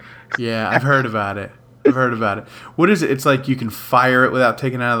chain. Yeah, I've heard about it. What is it? It's like you can fire it without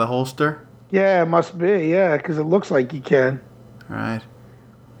taking it out of the holster? Yeah, it must be. Yeah, because it looks like you can. Right.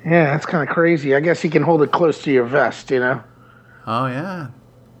 Yeah, that's kind of crazy. I guess you can hold it close to your vest, Oh, yeah.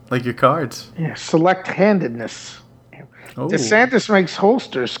 Like your cards. Yeah, select-handedness. Oh. DeSantis makes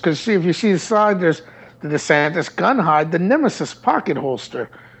holsters because, see, if you see the side, there's the DeSantis gun hide, the Nemesis pocket holster.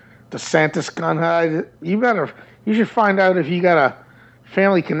 DeSantis gun hide. You should find out if you got a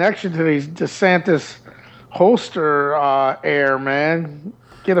family connection to these DeSantis holster air, man.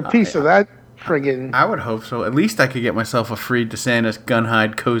 Get a piece of that friggin'. I would hope so. At least I could get myself a free DeSantis gun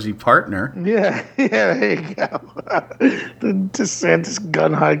hide cozy partner. Yeah, there you go. The DeSantis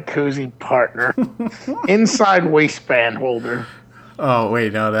gun hide cozy partner. Inside waistband holder. Oh,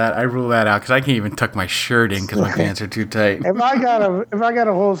 wait, no, I rule that out because I can't even tuck my shirt in because my pants are too tight. If I got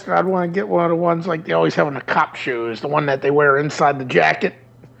a holster, I'd want to get one of the ones like they always have in the cop shoes, the one that they wear inside the jacket.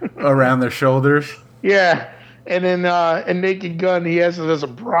 Around their shoulders? Yeah. And then in Naked Gun, he has it as a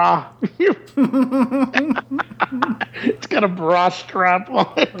bra. It's got a bra strap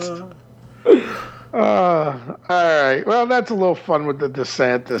on it. All right. Well, that's a little fun with the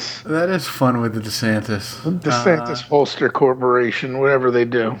DeSantis. That is fun with the DeSantis. DeSantis Holster Corporation, whatever they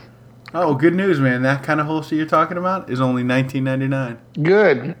do. Oh, good news, man. That kind of holster you're talking about is only $19.99.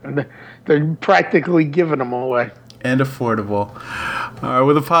 Good. They're practically giving them away. And affordable. All right,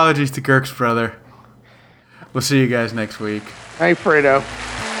 with apologies to Kirk's brother. We'll see you guys next week. Hey, Fredo.